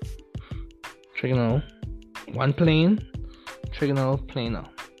planar. Trigonal. One plane. Trigonal planar.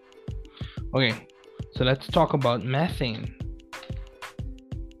 Okay, so let's talk about methane.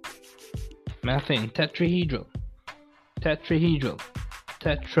 Methane, tetrahedral.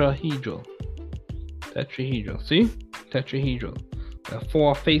 See? Tetrahedral. There are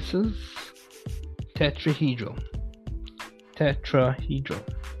 4 faces. Tetrahedral.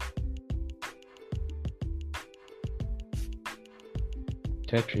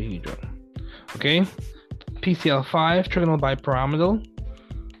 Okay. PCl5, trigonal bipyramidal.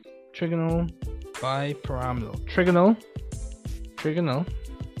 Trigonal bipyramidal. Trigonal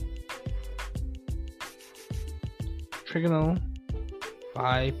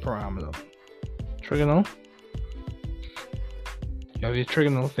bipyramidal. Trigonal. You have your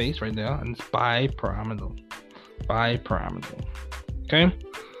trigonal face right there, and it's bipyramidal. Okay.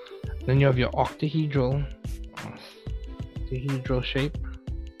 Then you have your octahedral shape.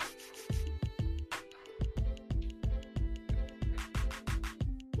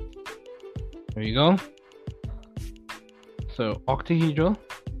 There you go. So octahedral.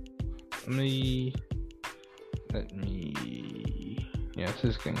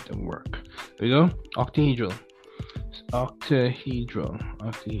 This is going to work. There you go. Octahedral.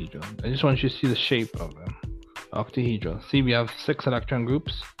 I just want you to see the shape of them. Octahedral. See, we have 6 electron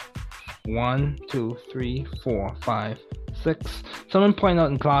groups. 1, 2, 3, 4, 5, 6. Someone pointed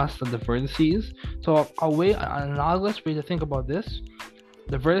out in class that the vertices. So an analogous way to think about this,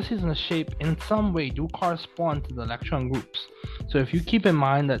 the vertices in the shape in some way do correspond to the electron groups. So if you keep in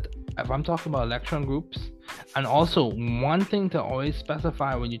mind that if I'm talking about electron groups, and also one thing to always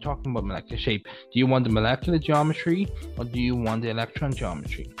specify when you're talking about molecular shape, do you want the molecular geometry or do you want the electron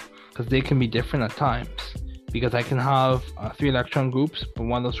geometry? Because they can be different at times. Because I can have 3 electron groups, but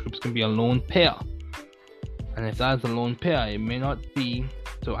one of those groups can be a lone pair. And if that is a lone pair, it may not be.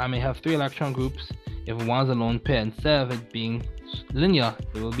 So I may have 3 electron groups. If one is a lone pair, instead of it being linear,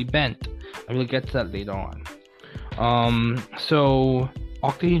 it will be bent. I will get to that later on. So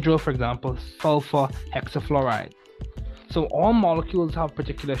octahedral, for example, sulfur hexafluoride. So all molecules have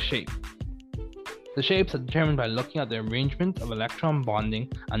particular shape. The shapes are determined by looking at the arrangement of electron bonding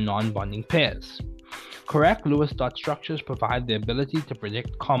and non-bonding pairs. Correct Lewis dot structures provide the ability to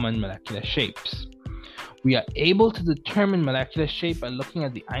predict common molecular shapes. We are able to determine molecular shape by looking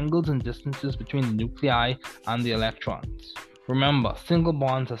at the angles and distances between the nuclei and the electrons. Remember, single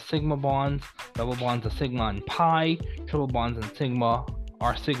bonds are sigma bonds, double bonds are sigma and pi, triple bonds and sigma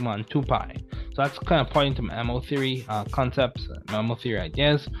are sigma and 2 pi. So that's kind of pointing to MO theory concepts, MO theory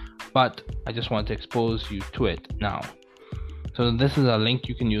ideas, but I just want to expose you to it now. So this is a link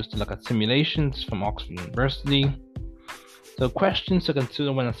you can use to look at simulations from Oxford University. So questions to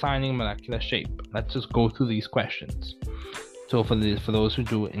consider when assigning molecular shape. Let's just go through these questions. So for those who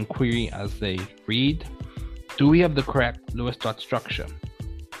do inquiry as they read, do we have the correct Lewis dot structure?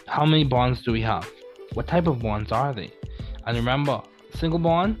 How many bonds do we have? What type of bonds are they? And remember, single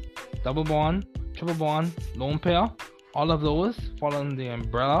bond, double bond, triple bond, lone pair, all of those fall under the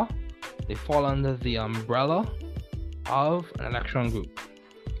umbrella. They fall under the umbrella of an electron group.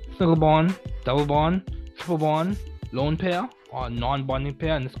 Single bond, double bond, triple bond, lone pair, or non-bonding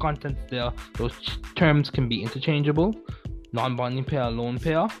pair. In this context, those terms can be interchangeable. Non-bonding pair, lone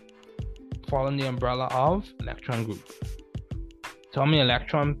pair, fall in the umbrella of electron group. So how many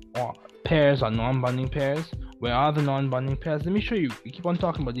electron or pairs are non-bonding pairs? Where are the non-bonding pairs? Let me show you. We keep on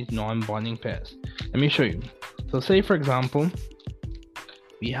talking about these non-bonding pairs. Let me show you. So say, for example,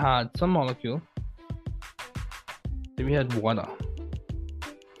 we had some molecule. Say we had water.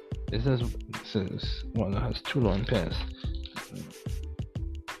 This is water has 2 lone pairs.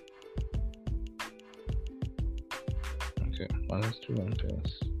 Okay, water has 2 lone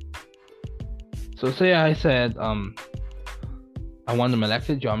pairs. So say I said I want the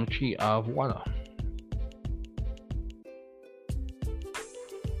molecular geometry of water.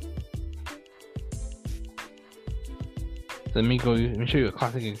 So let me show you a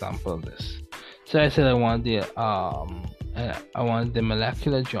classic example of this. So I said I wanted the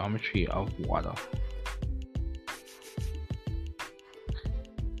molecular geometry of water.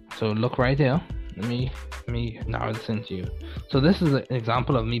 So look right here. Let me narrow this into you. So this is an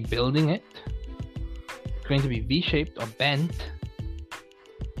example of me building it. It's going to be V-shaped or bent.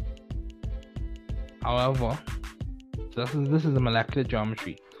 However, so this is the molecular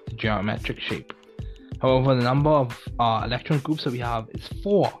geometry, the geometric shape. However, the number of electron groups that we have is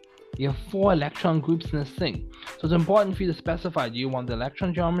 4. You have 4 electron groups in this thing. So it's important for you to specify, do you want the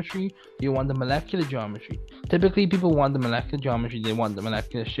electron geometry? Do you want the molecular geometry? Typically, people want the molecular geometry, they want the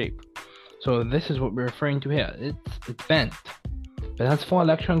molecular shape. So this is what we're referring to here. It's bent. But it has 4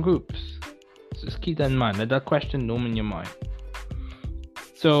 electron groups. So just keep that in mind. Let that question loom in your mind.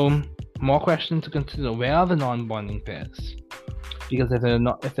 So more questions to consider. Where are the non-bonding pairs? Because if they're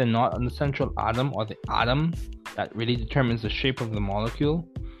not on the central atom or the atom that really determines the shape of the molecule,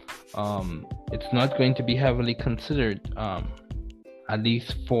 it's not going to be heavily considered, at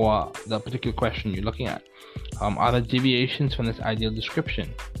least for the particular question you're looking at. Are there deviations from this ideal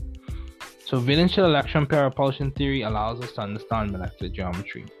description? So valence-shell electron pair repulsion theory allows us to understand molecular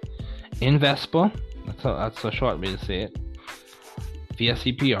geometry. In VSEPR, that's a short way to say it,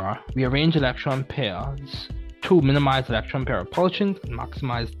 VSEPR, we arrange electron pairs to minimize electron pair repulsions and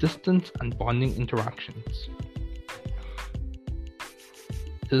maximize distance and bonding interactions.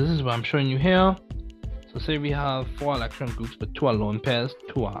 So this is what I'm showing you here. So say we have 4 electron groups, but 2 are lone pairs,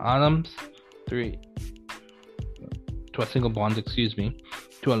 2 are atoms, 2 are single bonds,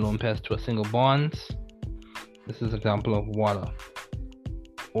 2 are lone pairs, 2 are single bonds. This is an example of water.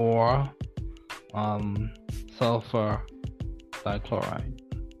 Or sulfur dichloride.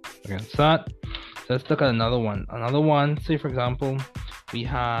 Against that. So let's look at another one. Say for example, we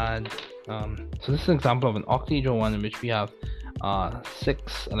had so this is an example of an octahedral one in which we have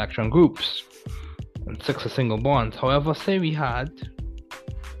 6 electron groups and 6 are single bonds. However, say we had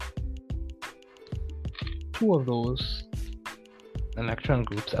 2 of those electron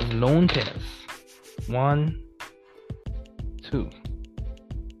groups as lone pairs. 1, 2.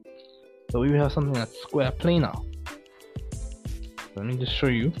 So we would have something that's square planar. Let me just show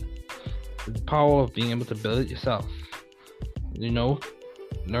you the power of being able to build it yourself.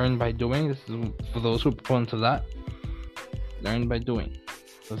 Learn by doing. This is for those who are proponents of that. Learn by doing.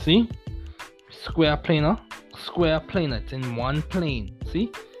 So see, square planar. It's in one plane.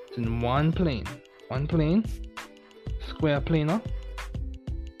 See, it's in one plane. Square planar.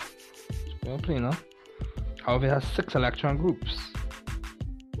 However, it has 6 electron groups.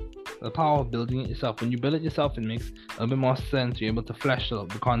 The power of building it yourself. When you build it yourself, it makes a little bit more sense. You're able to flesh the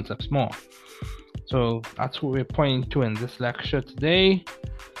concepts more. So that's what we're pointing to in this lecture today.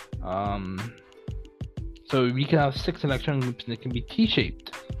 So we can have 6 electron groups and it can be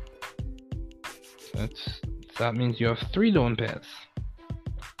T-shaped. So that means you have 3 lone pairs.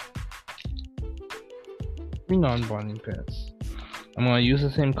 3 non-bonding pairs. I'm going to use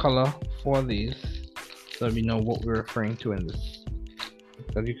the same color for these so that we know what we're referring to in this.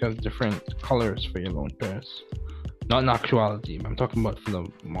 Because you have different colors for your lone pairs. Not in actuality, but I'm talking about for the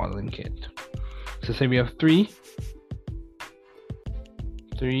modeling kit. So say we have 3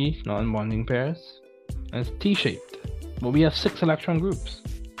 non-bonding pairs, and it's T-shaped, but we have 6 electron groups.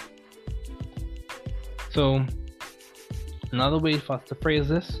 So another way for us to phrase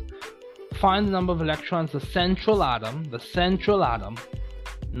this: find the number of electrons the central atom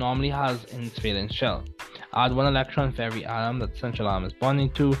normally has in its valence shell. Add 1 electron for every atom that the central atom is bonding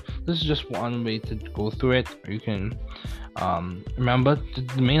to. This is just one way to go through it. Or you can remember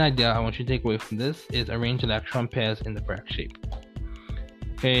the main idea I want you to take away from this is arrange electron pairs in the correct shape.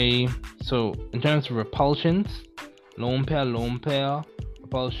 Okay, so in terms of repulsions, lone pair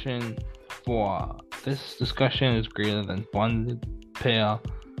repulsion for this discussion is greater than bonded pair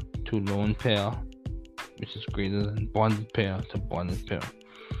to lone pair, which is greater than bonded pair to bonded pair.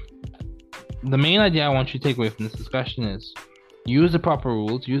 The main idea I want you to take away from this discussion is use the proper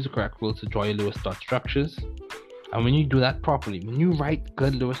rules, use the correct rules to draw your Lewis dot structures. And when you do that properly, when you write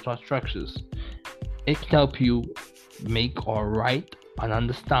good Lewis dot structures, it can help you make or write and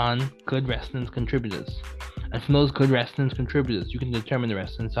understand good resonance contributors. And from those good resonance contributors, you can determine the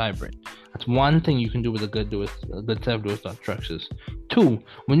resonance hybrid. That's one thing you can do with a good set of Lewis dot structures. 2,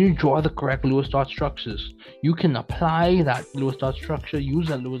 when you draw the correct Lewis dot structures, you can apply that Lewis dot structure, use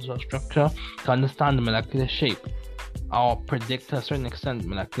that Lewis dot structure to understand the molecular shape, or predict to a certain extent the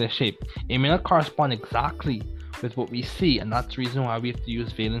molecular shape. It may not correspond exactly with what we see, and that's the reason why we have to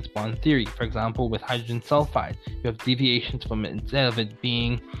use valence bond theory. For example, with hydrogen sulfide, you have deviations from it. Instead of it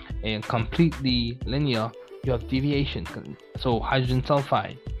being a completely linear, you have deviations. So hydrogen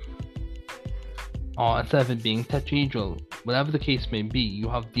sulfide, or instead of it being tetrahedral, whatever the case may be, you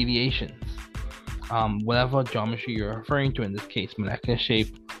have deviations. Whatever geometry you're referring to in this case, molecular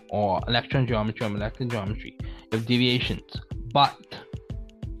shape or electron geometry or molecular geometry, you have deviations. But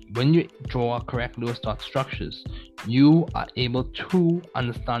when you draw correct Lewis dot structures, you are able to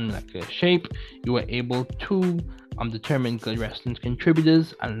understand molecular shape. You are able to determine good resonance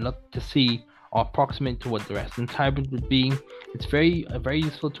contributors and look to see or approximate to what the resonance hybrid would be. It's a very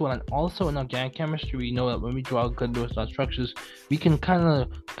useful tool. And also in organic chemistry, we know that when we draw good Lewis dot structures, we can kind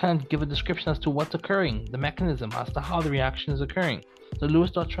of give a description as to what's occurring, the mechanism as to how the reaction is occurring. So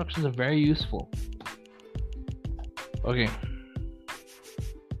Lewis dot structures are very useful. Okay.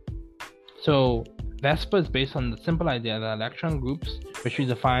 So VSEPR is based on the simple idea that electron groups, which we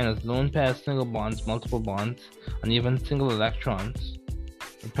define as lone pairs, single bonds, multiple bonds, and even single electrons,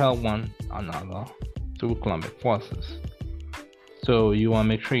 repel one another through Coulombic forces. So you want to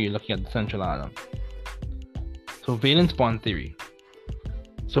make sure you're looking at the central atom. So valence bond theory.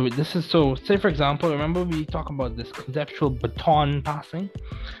 So say for example, remember we talked about this conceptual baton passing,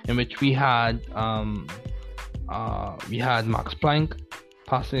 in which we had Max Planck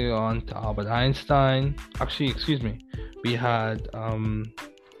passing it on to Albert Einstein. We had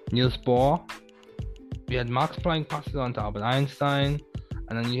Niels Bohr. We had Max Planck passing it on to Albert Einstein,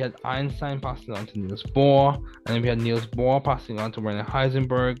 and then you had Einstein passing it on to Niels Bohr, and then we had Niels Bohr passing it on to Werner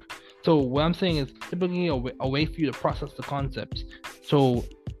Heisenberg. So what I'm saying is typically a way for you to process the concepts. So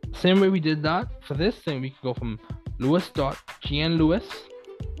same way we did that for this thing, we could go from Lewis dot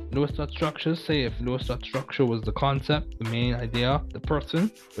Lewis dot structures. Say if Lewis dot structure was the concept, the main idea, the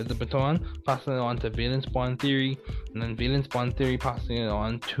person with the baton, passing it on to valence bond theory, and then valence bond theory passing it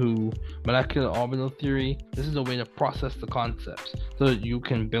on to molecular orbital theory. This is a way to process the concepts so that you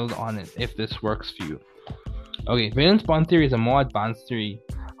can build on it if this works for you. Okay, valence bond theory is a more advanced theory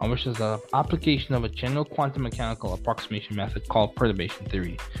on which is an application of a general quantum mechanical approximation method called perturbation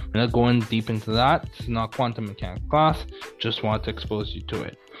theory. We're not going deep into that. This is not quantum mechanics class, just want to expose you to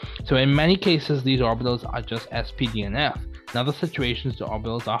it. So in many cases, these orbitals are just sp, d, and f. In other situations, the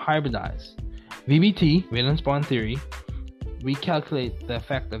orbitals are hybridized. VBT, valence bond theory, we calculate the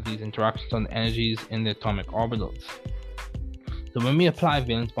effect of these interactions on the energies in the atomic orbitals. So when we apply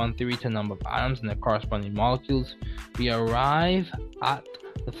valence bond theory to a number of atoms and their corresponding molecules, we arrive at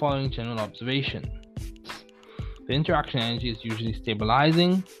the following general observation. The interaction energy is usually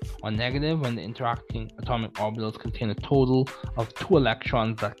stabilizing or negative when the interacting atomic orbitals contain a total of 2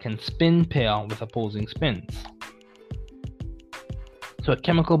 electrons that can spin pair with opposing spins. So a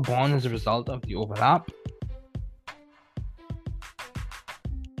chemical bond is a result of the overlap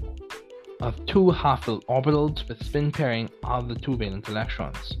of 2 half-filled orbitals with spin pairing of the 2 valence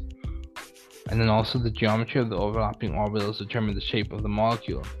electrons. And then also the geometry of the overlapping orbitals determine the shape of the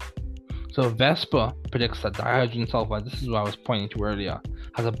molecule. So VSEPR predicts that dihydrogen sulfide, this is what I was pointing to earlier,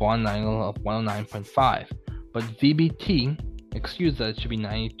 has a bond angle of 109.5, but VBT excuse that it should be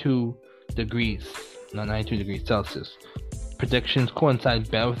 92 degrees, not 92 degrees Celsius. Predictions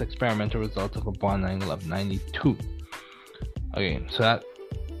coincide better with experimental results of a bond angle of 92. Okay, so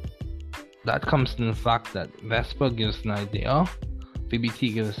that comes from the fact that VSEPR gives us an idea,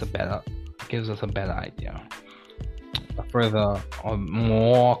 VBT gives us a better idea. A further or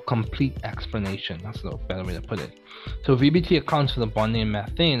more complete explanation, that's a better way to put it. So VBT accounts for the bonding of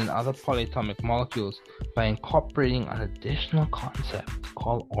methane and other polyatomic molecules by incorporating an additional concept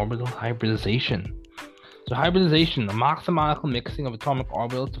called orbital hybridization. So hybridization, the mathematical mixing of atomic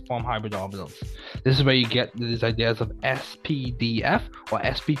orbitals to form hybrid orbitals. This is where you get these ideas of SPDF or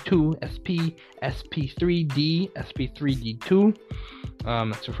SP2, SP, SP3D, SP3D2.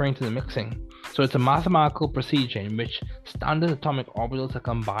 It's referring to the mixing. So it's a mathematical procedure in which standard atomic orbitals are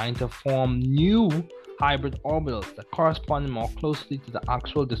combined to form new hybrid orbitals that correspond more closely to the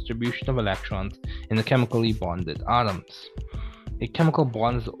actual distribution of electrons in the chemically bonded atoms. A chemical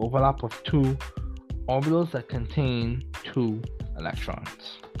bond is the overlap of 2 orbitals that contain 2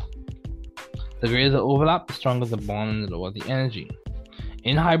 electrons. The greater the overlap, the stronger the bond and the lower the energy.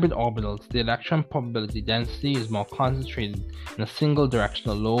 In hybrid orbitals, the electron probability density is more concentrated in a single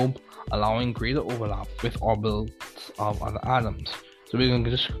directional lobe, allowing greater overlap with orbitals of other atoms. So we're going to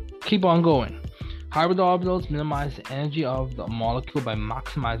just keep on going. Hybrid orbitals minimize the energy of the molecule by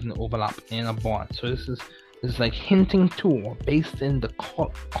maximizing the overlap in a bond. So this is like hinting to or based in the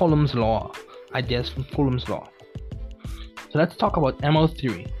Coulomb's law, ideas from Coulomb's law. So let's talk about MO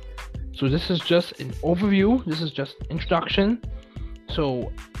theory. So this is just an overview, this is just introduction.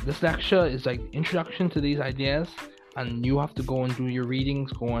 So this lecture is like introduction to these ideas, and you have to go and do your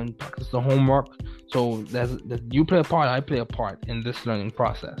readings, go and practice the homework. So you play a part, I play a part in this learning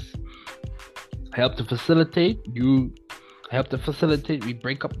process. I help to facilitate, we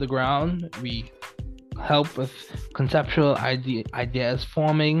break up the ground, we help with conceptual ideas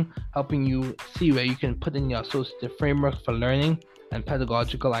forming, helping you see where you can put in your associative framework for learning and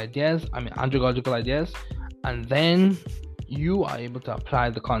andragogical ideas, and then you are able to apply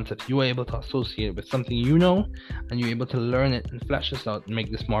the concepts. You are able to associate it with something you know, and you're able to learn it and flesh this out and make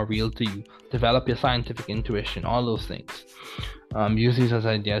this more real to you. Develop your scientific intuition, all those things. Use these as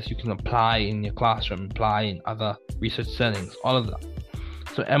ideas you can apply in your classroom, apply in other research settings, all of that.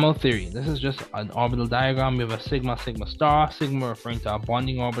 So MO theory, this is just an orbital diagram. We have a sigma, sigma star, sigma referring to a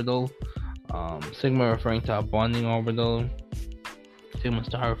bonding orbital, sigma referring to a bonding orbital, sigma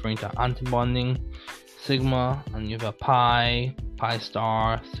star referring to antibonding, sigma, and you have a pi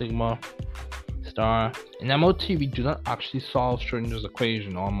star, sigma star. In MOT, we do not actually solve Schrodinger's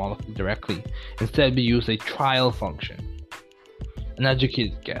equation or molecule directly. Instead, we use a trial function, an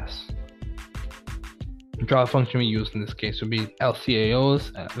educated guess. The trial function we use in this case would be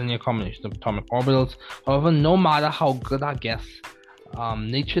LCAOs, linear combination of atomic orbitals. However, no matter how good our guess,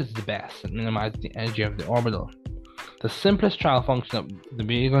 nature is the best at minimizing the energy of the orbital. The simplest trial function that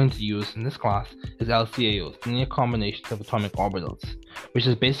we are going to use in this class is LCAOs, linear combinations of atomic orbitals, which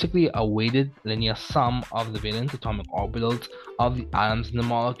is basically a weighted linear sum of the valence atomic orbitals of the atoms in the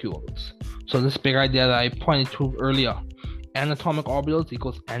molecules. So this big idea that I pointed to earlier, n atomic orbitals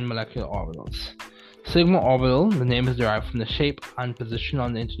equals n molecular orbitals. Sigma orbital, the name is derived from the shape and position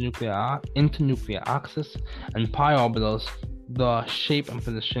on the internuclear axis, and pi orbitals, the shape and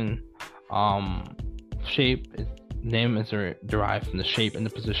position, name is derived from the shape and the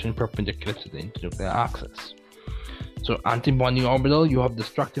position perpendicular to the internuclear axis. So antibonding orbital, you have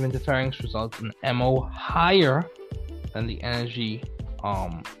destructive interference results in MO higher than the energy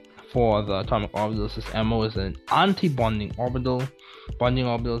for the atomic orbitals. This MO is an antibonding orbital. Bonding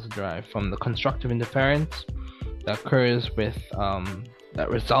orbitals are derived from the constructive interference that occurs with that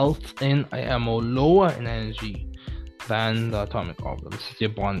results in a MO lower in energy than the atomic orbital. This is your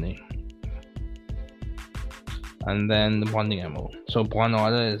bonding. And then the bonding MO. So bond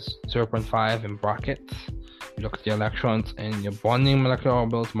order is 0.5 in brackets. You look at the electrons in your bonding molecular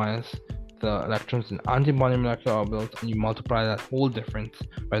orbitals minus the electrons in antibonding molecular orbitals, and you multiply that whole difference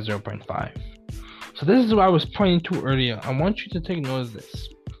by 0.5. So this is what I was pointing to earlier. I want you to take note of this.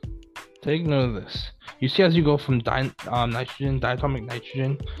 Take note of this. You see, as you go from diatomic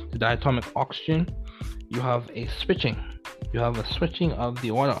nitrogen to diatomic oxygen, you have a switching. You have a switching of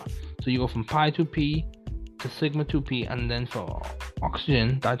the order. So you go from pi 2p to sigma 2p, and then for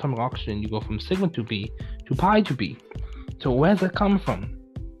oxygen, diatomic oxygen, you go from sigma 2p to pi 2p. So where's that come from?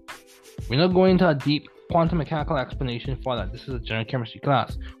 We're not going into a deep quantum mechanical explanation for that. This is a general chemistry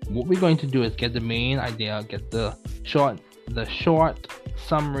class. What we're going to do is get the main idea, get the short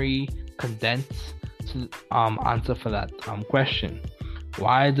summary, condensed answer for that question.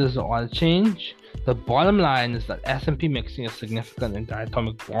 Why does the order change? The bottom line is that S&P mixing is significant in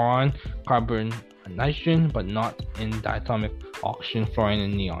diatomic boron, carbon, and nitrogen, but not in diatomic oxygen, fluorine,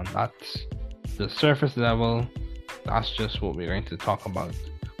 and neon. That's the surface level. That's just what we're going to talk about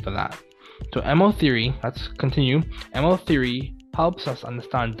for that. So MO theory, let's continue. MO theory helps us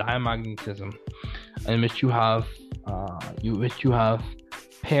understand diamagnetism, in which you have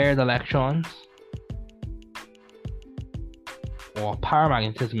paired electrons, or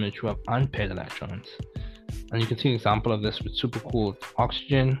paramagnetism, in which you have unpaired electrons. And you can see an example of this with supercooled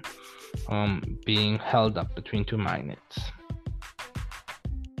oxygen being held up between two magnets.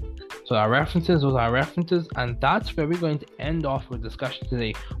 So those are our references, and that's where we're going to end off with discussion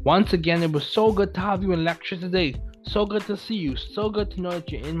today. Once again, it was so good to have you in lecture today. So good to see you. So good to know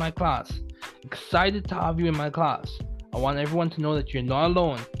that you're in my class. Excited to have you in my class. I want everyone to know that you're not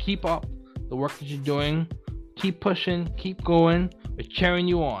alone. Keep up the work that you're doing. Keep pushing. Keep going. We're cheering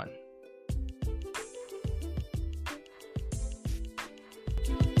you on.